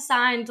literally have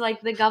signed like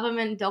the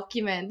government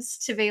documents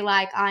to be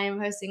like, I am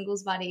her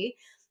singles buddy.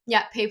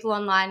 Yeah, people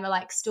online were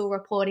like still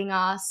reporting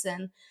us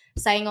and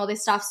saying all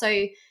this stuff.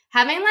 So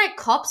having like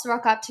cops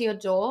rock up to your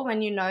door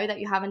when you know that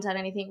you haven't done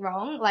anything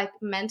wrong, like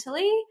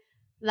mentally,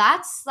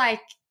 that's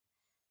like,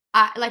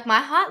 like my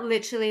heart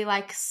literally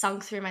like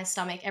sunk through my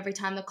stomach every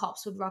time the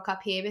cops would rock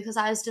up here because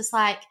I was just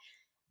like,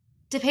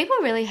 do people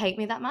really hate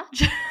me that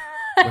much?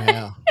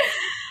 Wow.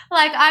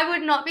 Like, I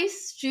would not be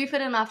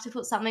stupid enough to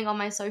put something on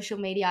my social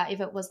media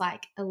if it was,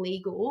 like,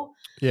 illegal.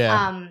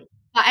 Yeah. And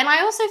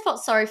I also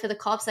felt sorry for the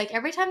cops. Like,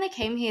 every time they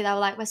came here, they were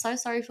like, we're so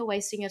sorry for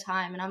wasting your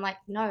time. And I'm like,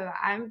 no,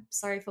 I'm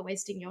sorry for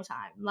wasting your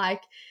time.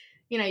 Like,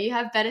 you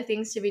have better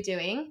things to be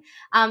doing.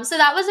 So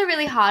that was a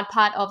really hard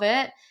part of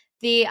it.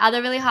 The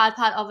other really hard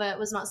part of it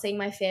was not seeing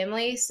my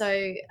family.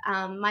 So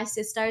my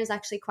sister is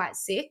actually quite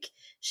sick.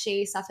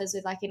 She suffers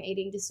with, like, an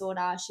eating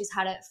disorder. She's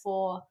had it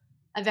for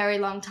a very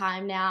long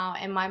time now,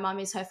 and my mum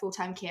is her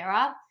full-time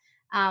carer.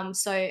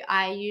 So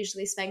I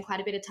usually spend quite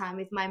a bit of time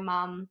with my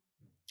mum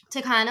to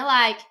kind of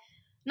like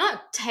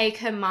not take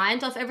her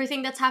mind off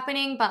everything that's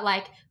happening, but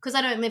like because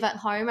I don't live at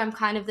home, I'm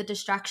kind of the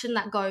distraction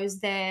that goes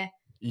there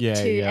Yeah.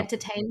 to Yeah.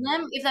 entertain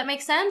them, if that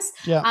makes sense.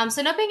 Yeah.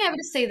 So not being able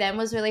to see them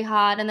was really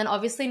hard, and then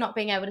obviously not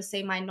being able to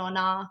see my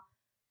nonna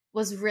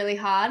was really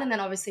hard, and then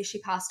obviously she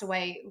passed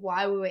away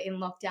while we were in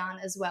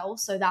lockdown as well,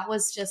 so that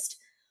was just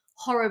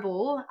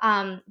horrible.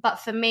 But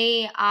for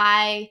me,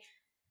 I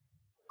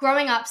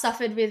growing up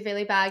suffered with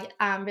really bad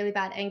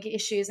anger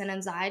issues and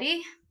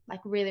anxiety, like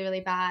really really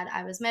bad.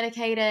 I was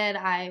medicated.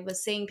 I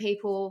was seeing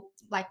people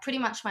like pretty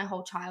much my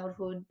whole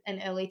childhood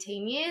and early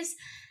teen years.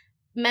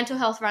 Mental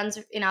health runs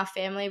in our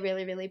family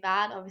really really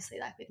bad, obviously,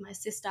 like with my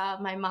sister,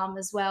 my mum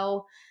as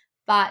well.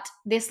 But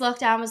this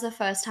lockdown was the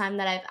first time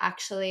that I've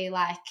actually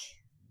like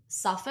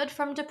suffered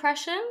from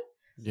depression,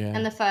 Yeah.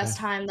 and the first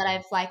time that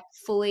I've like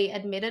fully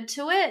admitted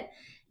to it.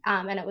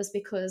 And it was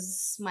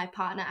because my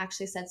partner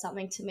actually said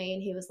something to me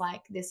and he was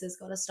like, this has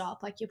got to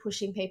stop. Like, you're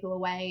pushing people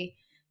away,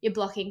 you're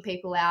blocking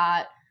people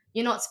out,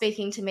 you're not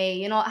speaking to me,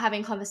 you're not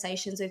having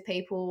conversations with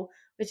people,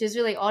 which is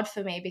really odd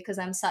for me because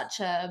I'm such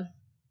a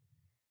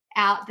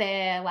out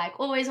there, like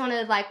always want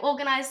to like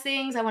organize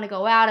things. I want to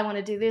go out. I want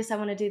to do this. I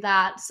want to do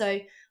that. So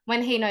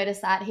when he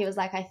noticed that, he was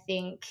like, I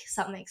think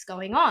something's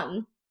going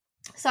on.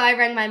 So I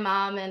rang my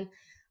mom and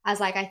I was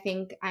like, I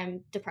think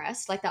I'm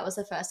depressed. Like that was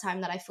the first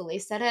time that I fully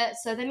said it.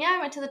 So then, yeah, I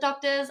went to the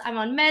doctors. I'm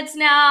on meds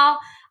now.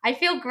 I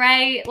feel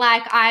great.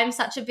 Like I'm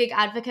such a big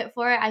advocate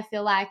for it. I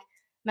feel like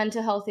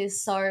mental health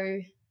is so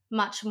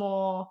much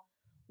more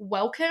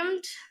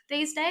welcomed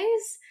these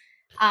days.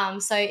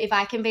 So if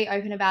I can be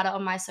open about it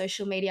on my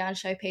social media and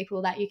show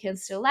people that you can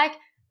still like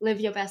live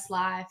your best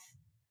life,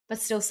 but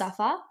still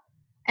suffer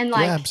and Yeah,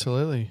 like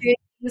absolutely. do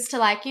things to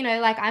like, you know,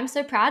 like I'm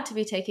so proud to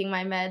be taking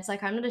my meds.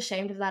 Like I'm not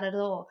ashamed of that at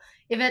all.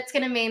 If it's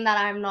going to mean that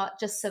I'm not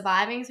just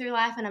surviving through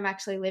life and I'm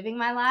actually living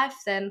my life,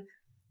 then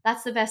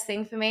that's the best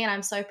thing for me. And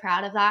I'm so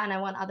proud of that. And I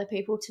want other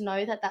people to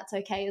know that that's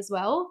okay as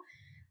well.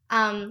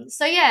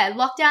 So yeah,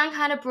 lockdown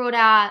kind of brought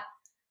out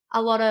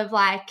a lot of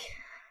like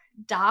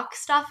dark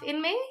stuff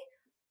in me,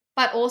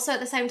 but also at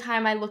the same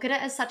time, I look at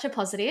it as such a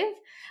positive.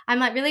 I'm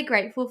like really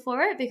grateful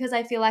for it because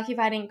I feel like if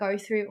I didn't go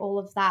through all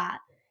of that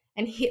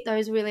and hit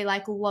those really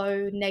like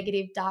low,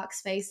 negative, dark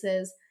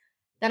spaces,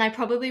 then I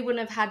probably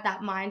wouldn't have had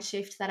that mind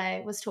shift that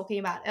I was talking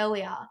about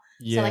earlier. So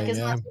Yeah, like as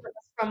much yeah. as it was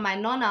from my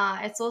nonna,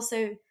 it's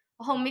also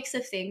a whole mix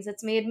of things.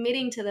 It's me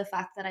admitting to the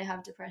fact that I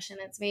have depression.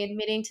 It's me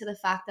admitting to the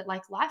fact that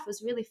like life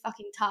was really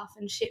fucking tough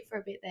and shit for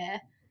a bit there,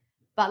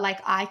 but like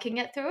I can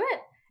get through it.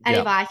 And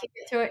Yeah. if I can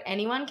get through it,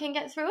 anyone can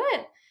get through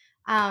it.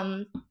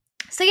 Um,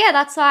 so yeah,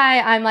 that's why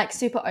I'm like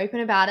super open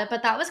about it.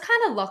 But that was kind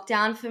of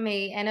lockdown for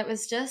me. And it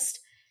was just,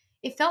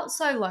 it felt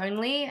so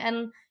lonely.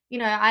 And, you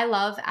know, I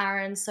love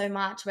Aaron so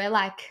much. We're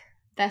like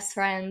best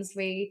friends.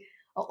 We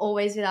are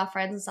always with our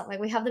friends and stuff. Like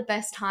we have the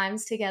best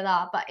times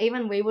together. But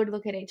even we would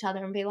look at each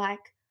other and be like,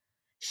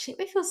 shit,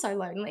 we feel so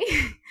lonely.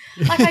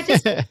 Like I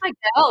just miss my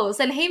girls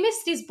and he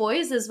missed his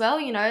boys as well,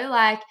 you know,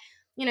 like,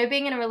 you know,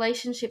 being in a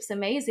relationship's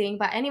amazing,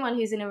 but anyone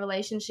who's in a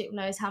relationship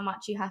knows how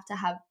much you have to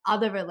have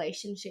other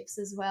relationships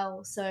as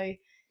well. So it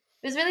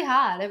was really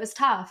hard. It was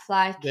tough.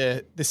 Like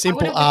The I simple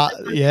wouldn't wish art,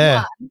 this on yeah.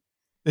 anyone.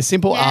 The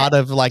simple Yeah. art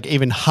of like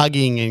even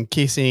hugging and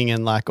kissing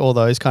and like all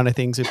those kind of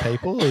things with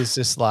people is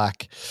just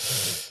like,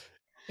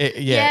 yeah,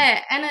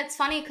 Yeah, and it's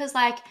funny because,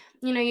 like,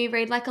 you know, you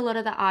read like a lot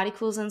of the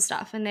articles and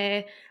stuff, and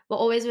we're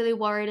always really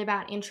worried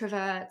about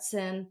introverts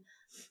and,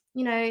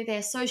 you know,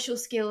 their social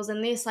skills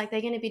and this, like,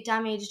 they're going to be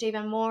damaged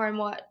even more and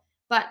what.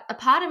 But a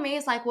part of me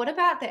is like, what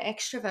about the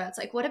extroverts?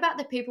 Like, what about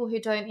the people who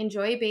don't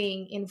enjoy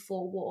being in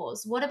four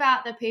walls? What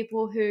about the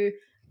people who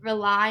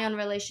rely on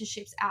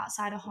relationships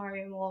outside of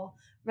home or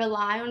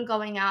rely on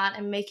going out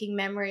and making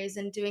memories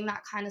and doing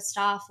that kind of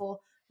stuff or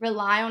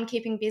rely on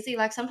keeping busy?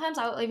 Like, sometimes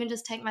I'll even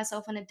just take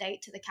myself on a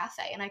date to the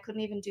cafe and I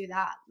couldn't even do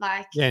that.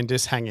 Like, yeah, and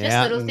just hang just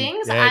out little and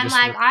things. yeah, I'm just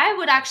like, I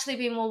would actually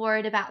be more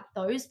worried about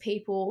those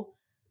people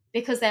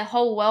because their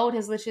whole world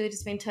has literally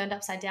just been turned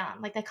upside down.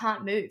 Like they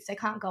can't move, they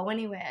can't go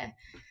anywhere.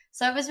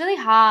 So it was really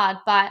hard,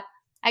 but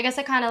I guess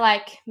it kind of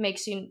like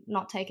makes you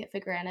not take it for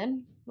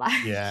granted.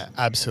 Like, yeah,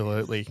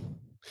 absolutely.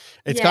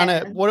 It's kind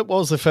of yeah. what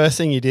was the first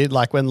thing you did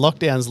like when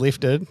lockdowns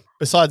lifted,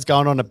 besides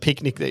going on a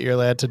picnic that you're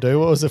allowed to do?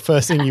 What was the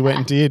first thing you went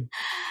and did?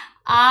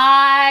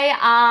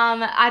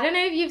 I don't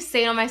know if you've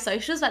seen on my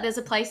socials, but there's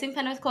a place in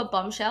Penrith called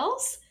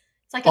Bombshells.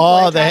 It's like a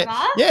blow Oh, dry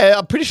bar. yeah,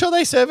 I'm pretty sure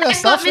they serve our They've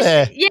got stuff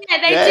there. Yeah,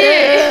 they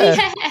Yeah.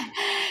 do. Yeah.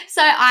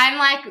 So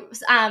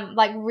I'm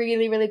like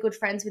really, really good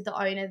friends with the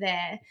owner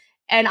there.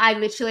 And I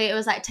literally, it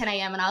was like 10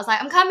 a.m. and I was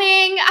like, I'm coming.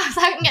 I was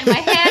like, I'm getting my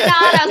hair done.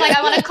 I was like,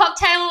 I want a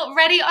cocktail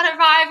ready on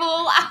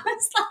arrival. I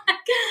was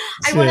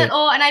like, I want it Sick.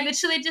 all. And I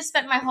literally just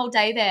spent my whole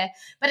day there.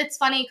 But it's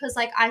funny because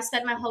like I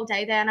spent my whole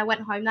day there and I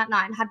went home that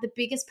night and had the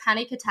biggest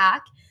panic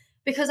attack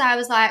because I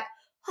was like,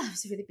 oh, it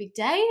was a really big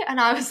day. And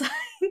I was like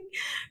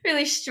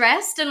really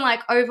stressed and like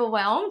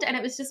overwhelmed. And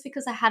it was just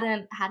because I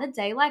hadn't had a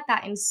day like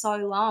that in so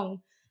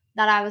long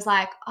that I was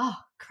like, oh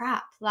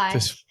crap. Like,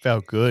 Just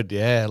felt good,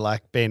 yeah,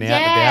 like being out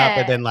and about,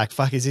 but yeah, then like,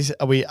 fuck, is this?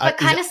 Are we? but Is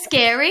kind of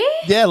scary.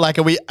 yeah, like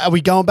are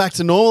we going back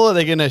to normal? Are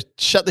they going to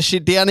shut the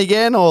shit down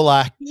again, or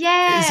like is this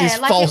Yeah,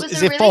 like it false? was Is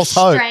a there really false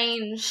hope?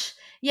 strange.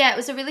 Yeah, it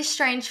was a really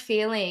strange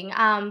feeling.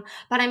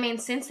 But I mean,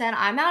 since then,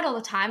 I'm out all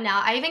the time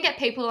now. I even get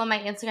people on my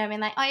Instagram being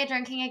like, "Oh, you're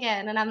drinking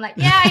again," and I'm like,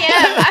 "Yeah, I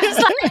am." I was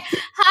like,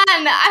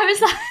 "Hun," I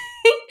was like,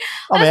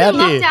 I'm I was out in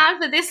here. lockdown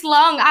for this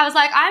long. I was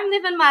like, "I'm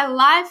living my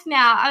life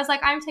now." I was like,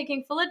 "I'm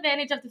taking full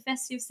advantage of the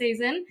festive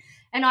season,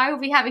 and I will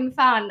be having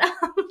fun."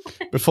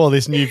 Before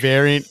this new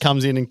variant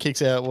comes in and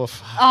kicks out. Well, Oh,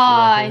 fuck,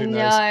 yeah, I who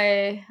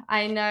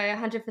knows?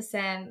 know,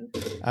 100%.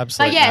 But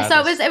Absolute yeah, so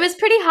madness. it was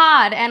pretty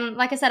hard, and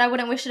like I said, I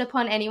wouldn't wish it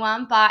upon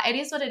anyone, but it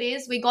is what it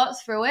is. We got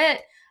through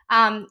it,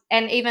 and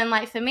even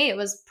like for me, it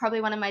was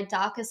probably one of my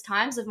darkest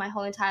times of my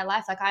whole entire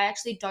life. Like I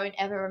actually don't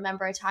ever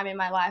remember a time in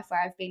my life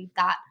where I've been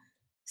that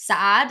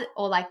sad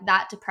or like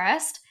that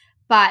depressed.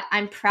 But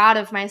I'm proud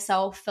of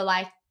myself for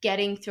like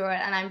getting through it,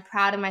 and I'm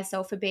proud of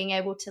myself for being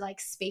able to like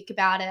speak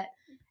about it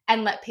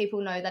and let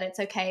people know that it's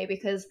okay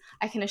because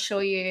I can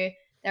assure you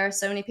there are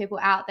so many people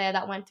out there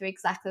that went through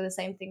exactly the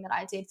same thing that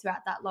I did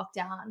throughout that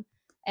lockdown.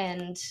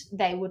 and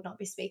they would not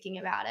be speaking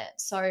about it.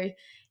 So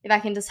if I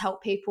can just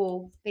help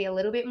people be a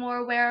little bit more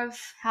aware of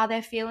how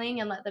they're feeling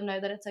and let them know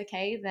that it's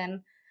okay,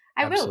 then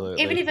I will,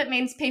 even if it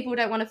means people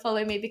don't want to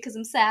follow me because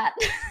I'm sad.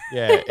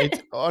 Yeah,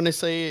 it's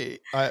honestly,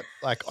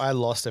 I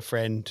lost a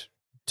friend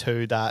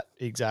to that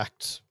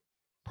exact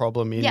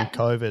problem in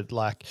COVID,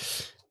 like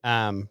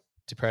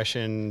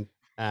depression,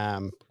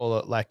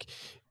 all like,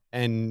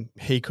 and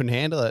he couldn't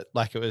handle it.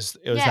 Like it was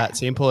that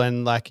simple.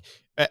 And like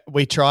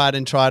we tried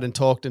and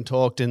talked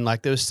and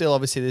like there's still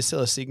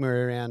a stigma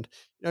around,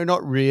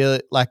 not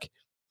really like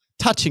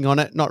touching on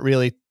it, not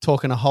really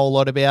talking a whole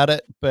lot about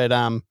it, but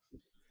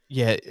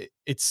yeah,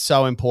 it's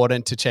so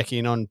important to check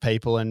in on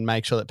people and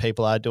make sure that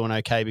people are doing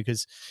okay,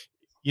 because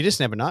you just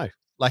never know.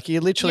 Like you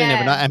literally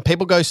never know. And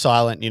people go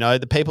silent,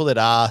 the people that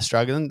are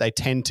struggling, they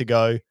tend to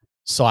go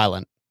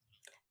silent.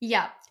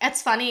 Yeah,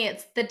 it's funny.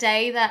 It's the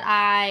day that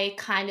I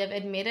kind of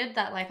admitted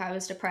that like I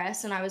was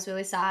depressed and I was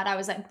really sad. I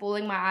was like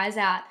bawling my eyes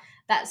out.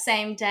 That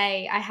same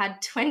day I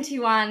had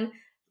 21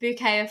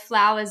 bouquet of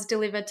flowers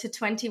delivered to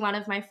 21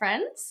 of my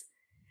friends.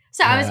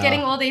 So I was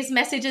getting all these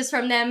messages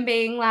from them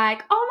being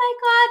like, oh my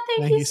God,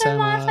 thank you so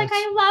much. Like,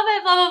 I love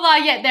it, blah, blah, blah.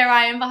 Yet there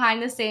I am behind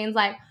the scenes,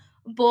 like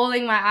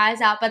bawling my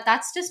eyes out. But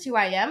that's just who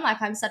I am.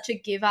 Like, I'm such a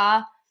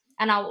giver,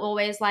 and I'll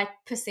always like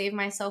perceive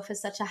myself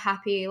as such a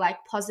happy, like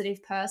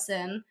positive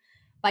person.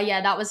 But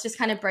yeah, that was just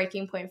kind of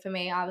breaking point for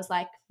me. I was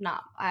like, nah,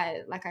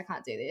 I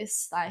can't do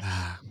this. Like,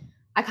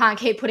 I can't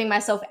keep putting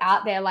myself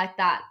out there like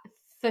that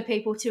for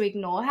people to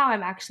ignore how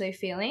I'm actually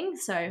feeling.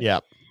 So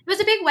yeah. It was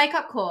a big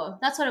wake-up call.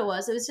 That's what it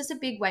was. It was just a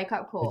big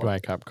wake-up call. Big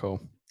wake-up call.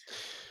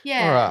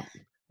 Yeah. All right.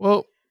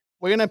 Well,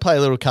 we're going to play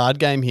a little card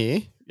game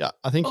here. Yeah,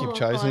 I think you've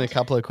chosen a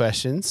couple of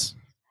questions.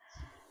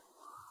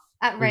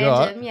 At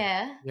random,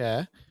 yeah.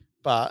 Yeah.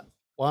 But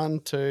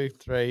 1, 2,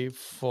 3,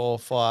 4,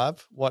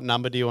 5. What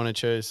number do you want to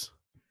choose?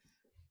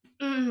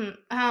 I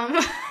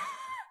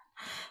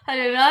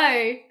don't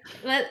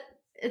know.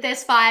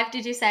 There's 5,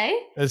 did you say?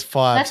 There's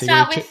 5. Let's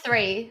start with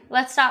 3.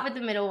 Let's start with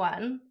the middle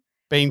one.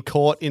 Being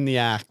caught in the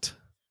act.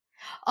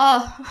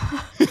 Oh,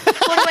 what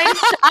a way to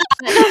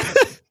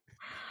start.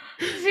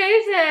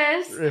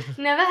 Jesus.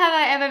 Never have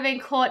I ever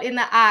been caught in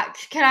the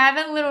act. Can I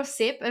have a little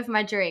sip of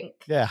my drink?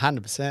 Yeah,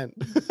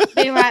 100%.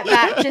 Be right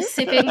back, just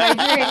sipping my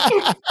drink.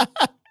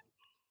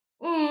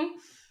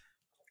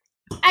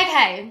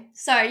 Okay,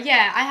 so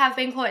yeah, I have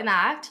been caught in the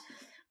act.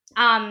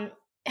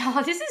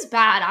 This is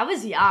bad. I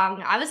was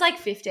young. I was like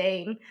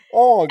 15.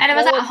 Oh, and I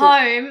was at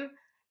home.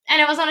 And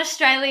it was on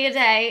Australia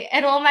Day,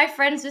 and all my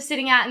friends were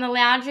sitting out in the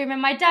lounge room,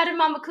 and my dad and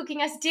mum were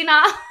cooking us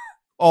dinner.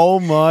 Oh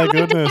my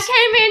goodness! I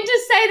came in to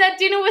say that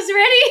dinner was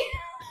ready.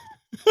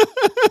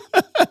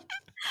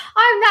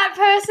 I'm that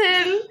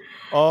person.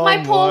 Oh,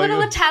 my poor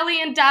little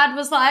Italian dad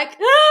was like,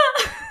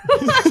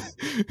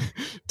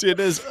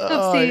 dinner's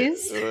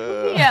oopsies.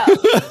 Yeah.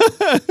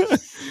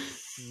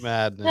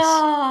 Madness.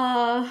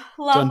 Oh, love that. Do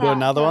you want to do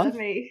another one?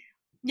 Me.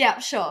 Yeah,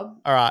 sure.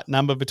 All right,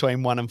 number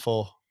between 1 and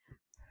 4.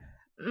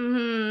 2.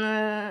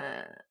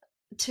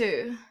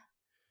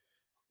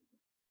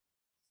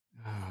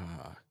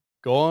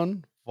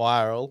 Gone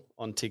viral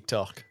on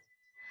TikTok.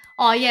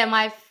 Oh yeah,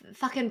 my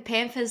fucking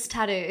Panthers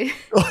tattoo.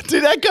 Oh,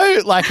 did that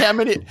go like how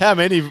many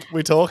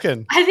we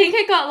talking? I think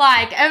it got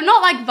like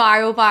not like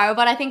viral,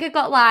 but I think it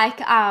got like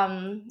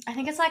I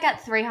think it's like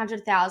at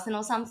 300,000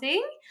 or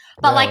something.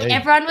 But really? Like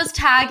everyone was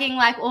tagging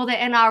like all the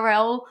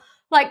NRL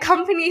like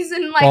companies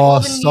and like all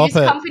the news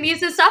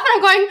companies and stuff. And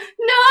I'm going,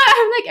 no,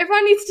 I'm like,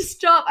 everyone needs to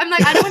stop. I'm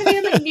like, I don't want to be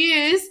in the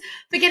news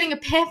for getting a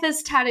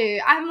Panthers tattoo.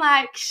 I'm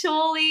like,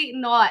 surely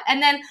not.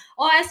 And then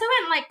I also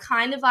went like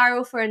kind of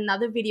viral for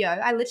another video.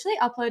 I literally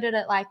uploaded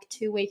it like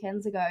 2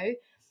 weekends ago.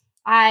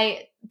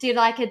 I did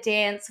like a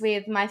dance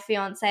with my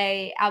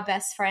fiance, our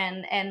best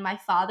friend, and my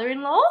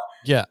father-in-law.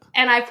 Yeah.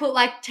 And I put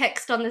like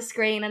text on the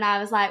screen and I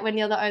was like, when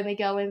you're the only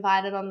girl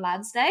invited on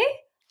Lads Day.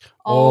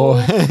 Oh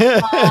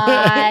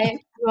my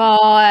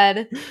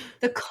God.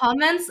 The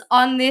comments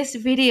on this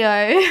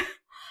video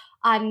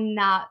are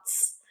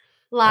nuts.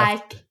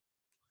 Like,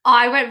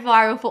 I went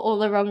viral for all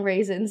the wrong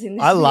reasons in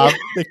this video. Love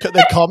the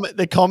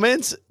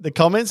comments. The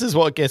comments is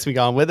what gets me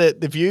going. Whether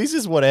the views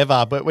is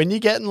whatever, but when you're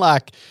getting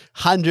like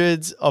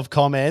hundreds of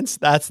comments,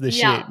 that's the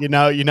shit. You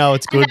know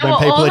it's good when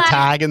people are like,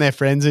 tagging their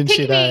friends and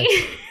shit. No,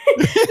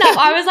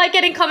 I was like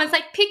getting comments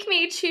like, pick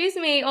me, choose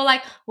me, or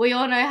like, we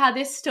all know how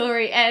this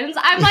story ends.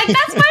 I'm like,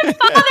 that's my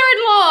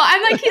father-in-law.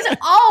 I'm like, he's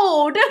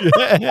old.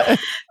 Yeah.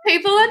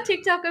 People on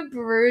TikTok are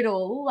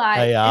brutal. Like,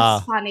 they are.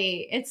 It's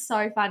funny. It's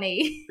so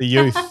funny. The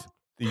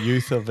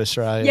youth of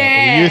Australia,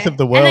 the youth of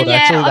the world, then,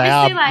 actually, they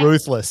are like,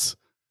 ruthless.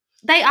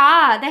 They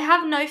are. They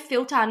have no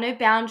filter, no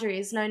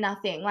boundaries, no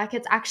nothing. Like,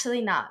 it's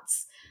actually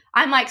nuts.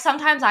 I'm like,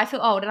 sometimes I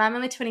feel old and I'm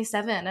only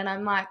 27 and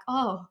I'm like,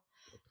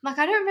 like,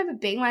 I don't remember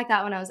being like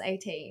that when I was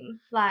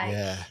 18.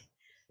 Like,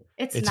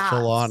 it's nuts.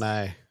 Full on,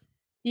 eh?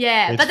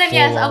 Yeah. But then,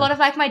 yes, a lot of,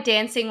 like, my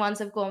dancing ones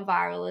have gone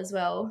viral as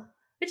well,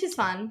 which is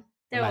fun.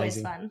 They're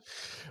always fun.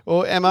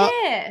 Well, Emma,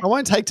 I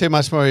won't take too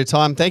much more of your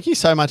time. Thank you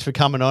so much for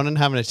coming on and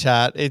having a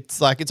chat. It's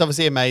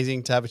obviously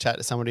amazing to have a chat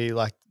to somebody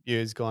like you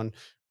who's gone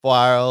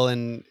viral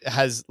and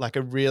has like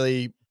a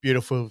really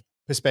beautiful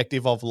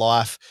perspective of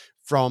life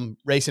from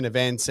recent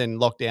events and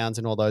lockdowns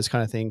and all those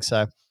kind of things.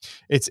 So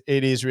it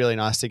is really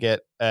nice to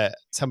get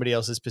somebody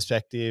else's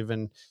perspective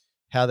and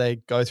how they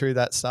go through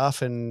that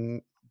stuff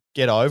and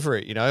get over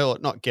it, or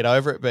not get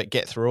over it, but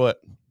get through it.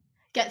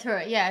 Get through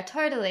it. Yeah,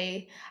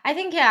 totally.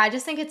 I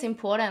just think it's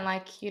important.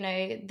 Like,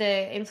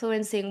 the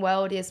influencing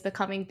world is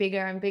becoming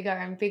bigger and bigger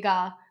and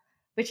bigger,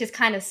 which is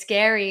kind of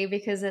scary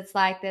because it's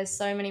like there's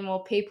so many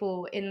more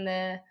people in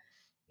the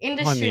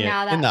industry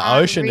now in that the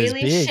aren't ocean is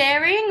really big.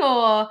 sharing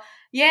or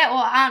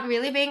aren't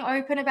really being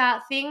open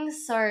about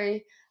things. So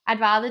I'd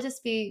rather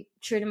just be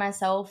true to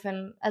myself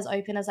and as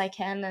open as I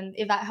can. And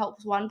if that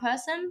helps one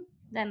person,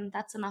 then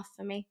that's enough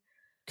for me.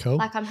 Cool.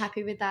 Like, I'm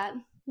happy with that.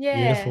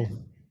 Yeah. Beautiful.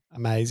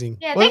 Amazing.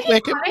 Yeah, thank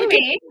you for having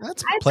me.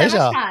 That's a I had pleasure.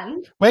 so much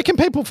fun. Where can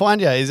people find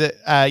you? Is it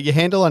your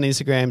handle on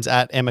Instagram's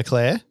at Emma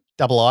Claiir,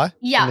 double I?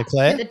 Yeah, the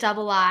Claiir? with a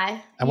double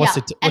I. And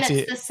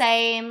it's the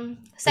same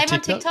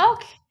on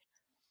TikTok.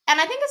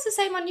 And I think it's the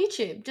same on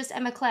YouTube, just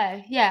Emma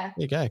Claiir. Yeah.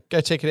 There you go. Go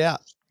check it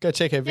out. Go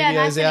check her videos yeah,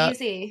 nice out. And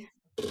easy.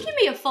 Give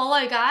me a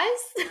follow, guys.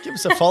 Give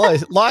us a follow.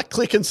 Like,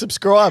 click, and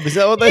subscribe. Is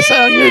that what they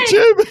say on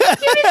YouTube? Give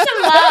me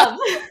some love.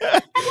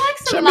 I'd like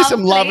some Show love, me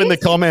some love please. in the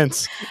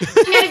comments.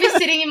 I'm going to be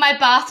sitting in my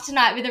bath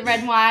tonight with a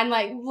red wine,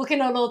 like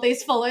looking at all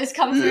these follows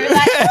come through.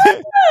 Like,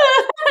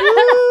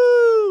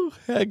 Woo,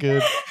 how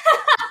good.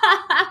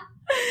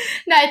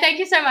 No, thank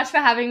you so much for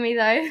having me,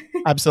 though.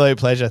 Absolute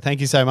pleasure. Thank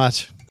you so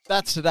much.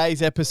 That's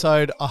today's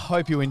episode. I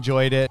hope you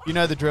enjoyed it. You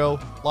know the drill.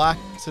 Like,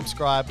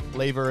 subscribe,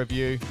 leave a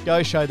review.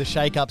 Go show the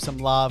Shake Up some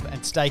love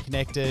and stay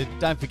connected.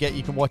 Don't forget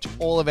you can watch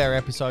all of our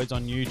episodes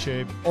on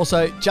YouTube.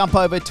 Also, jump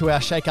over to our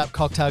Shake Up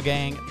Cocktail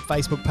Gang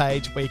Facebook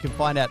page where you can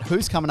find out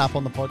who's coming up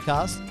on the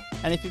podcast.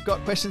 And if you've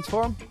got questions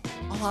for them,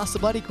 I'll ask the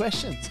bloody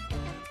questions.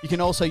 You can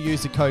also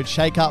use the code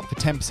SHAKEUP for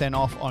 10%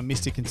 off on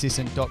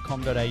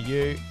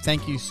mrconsistent.com.au.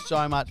 Thank you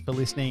so much for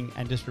listening.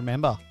 And just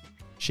remember,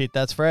 shit,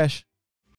 that's fresh.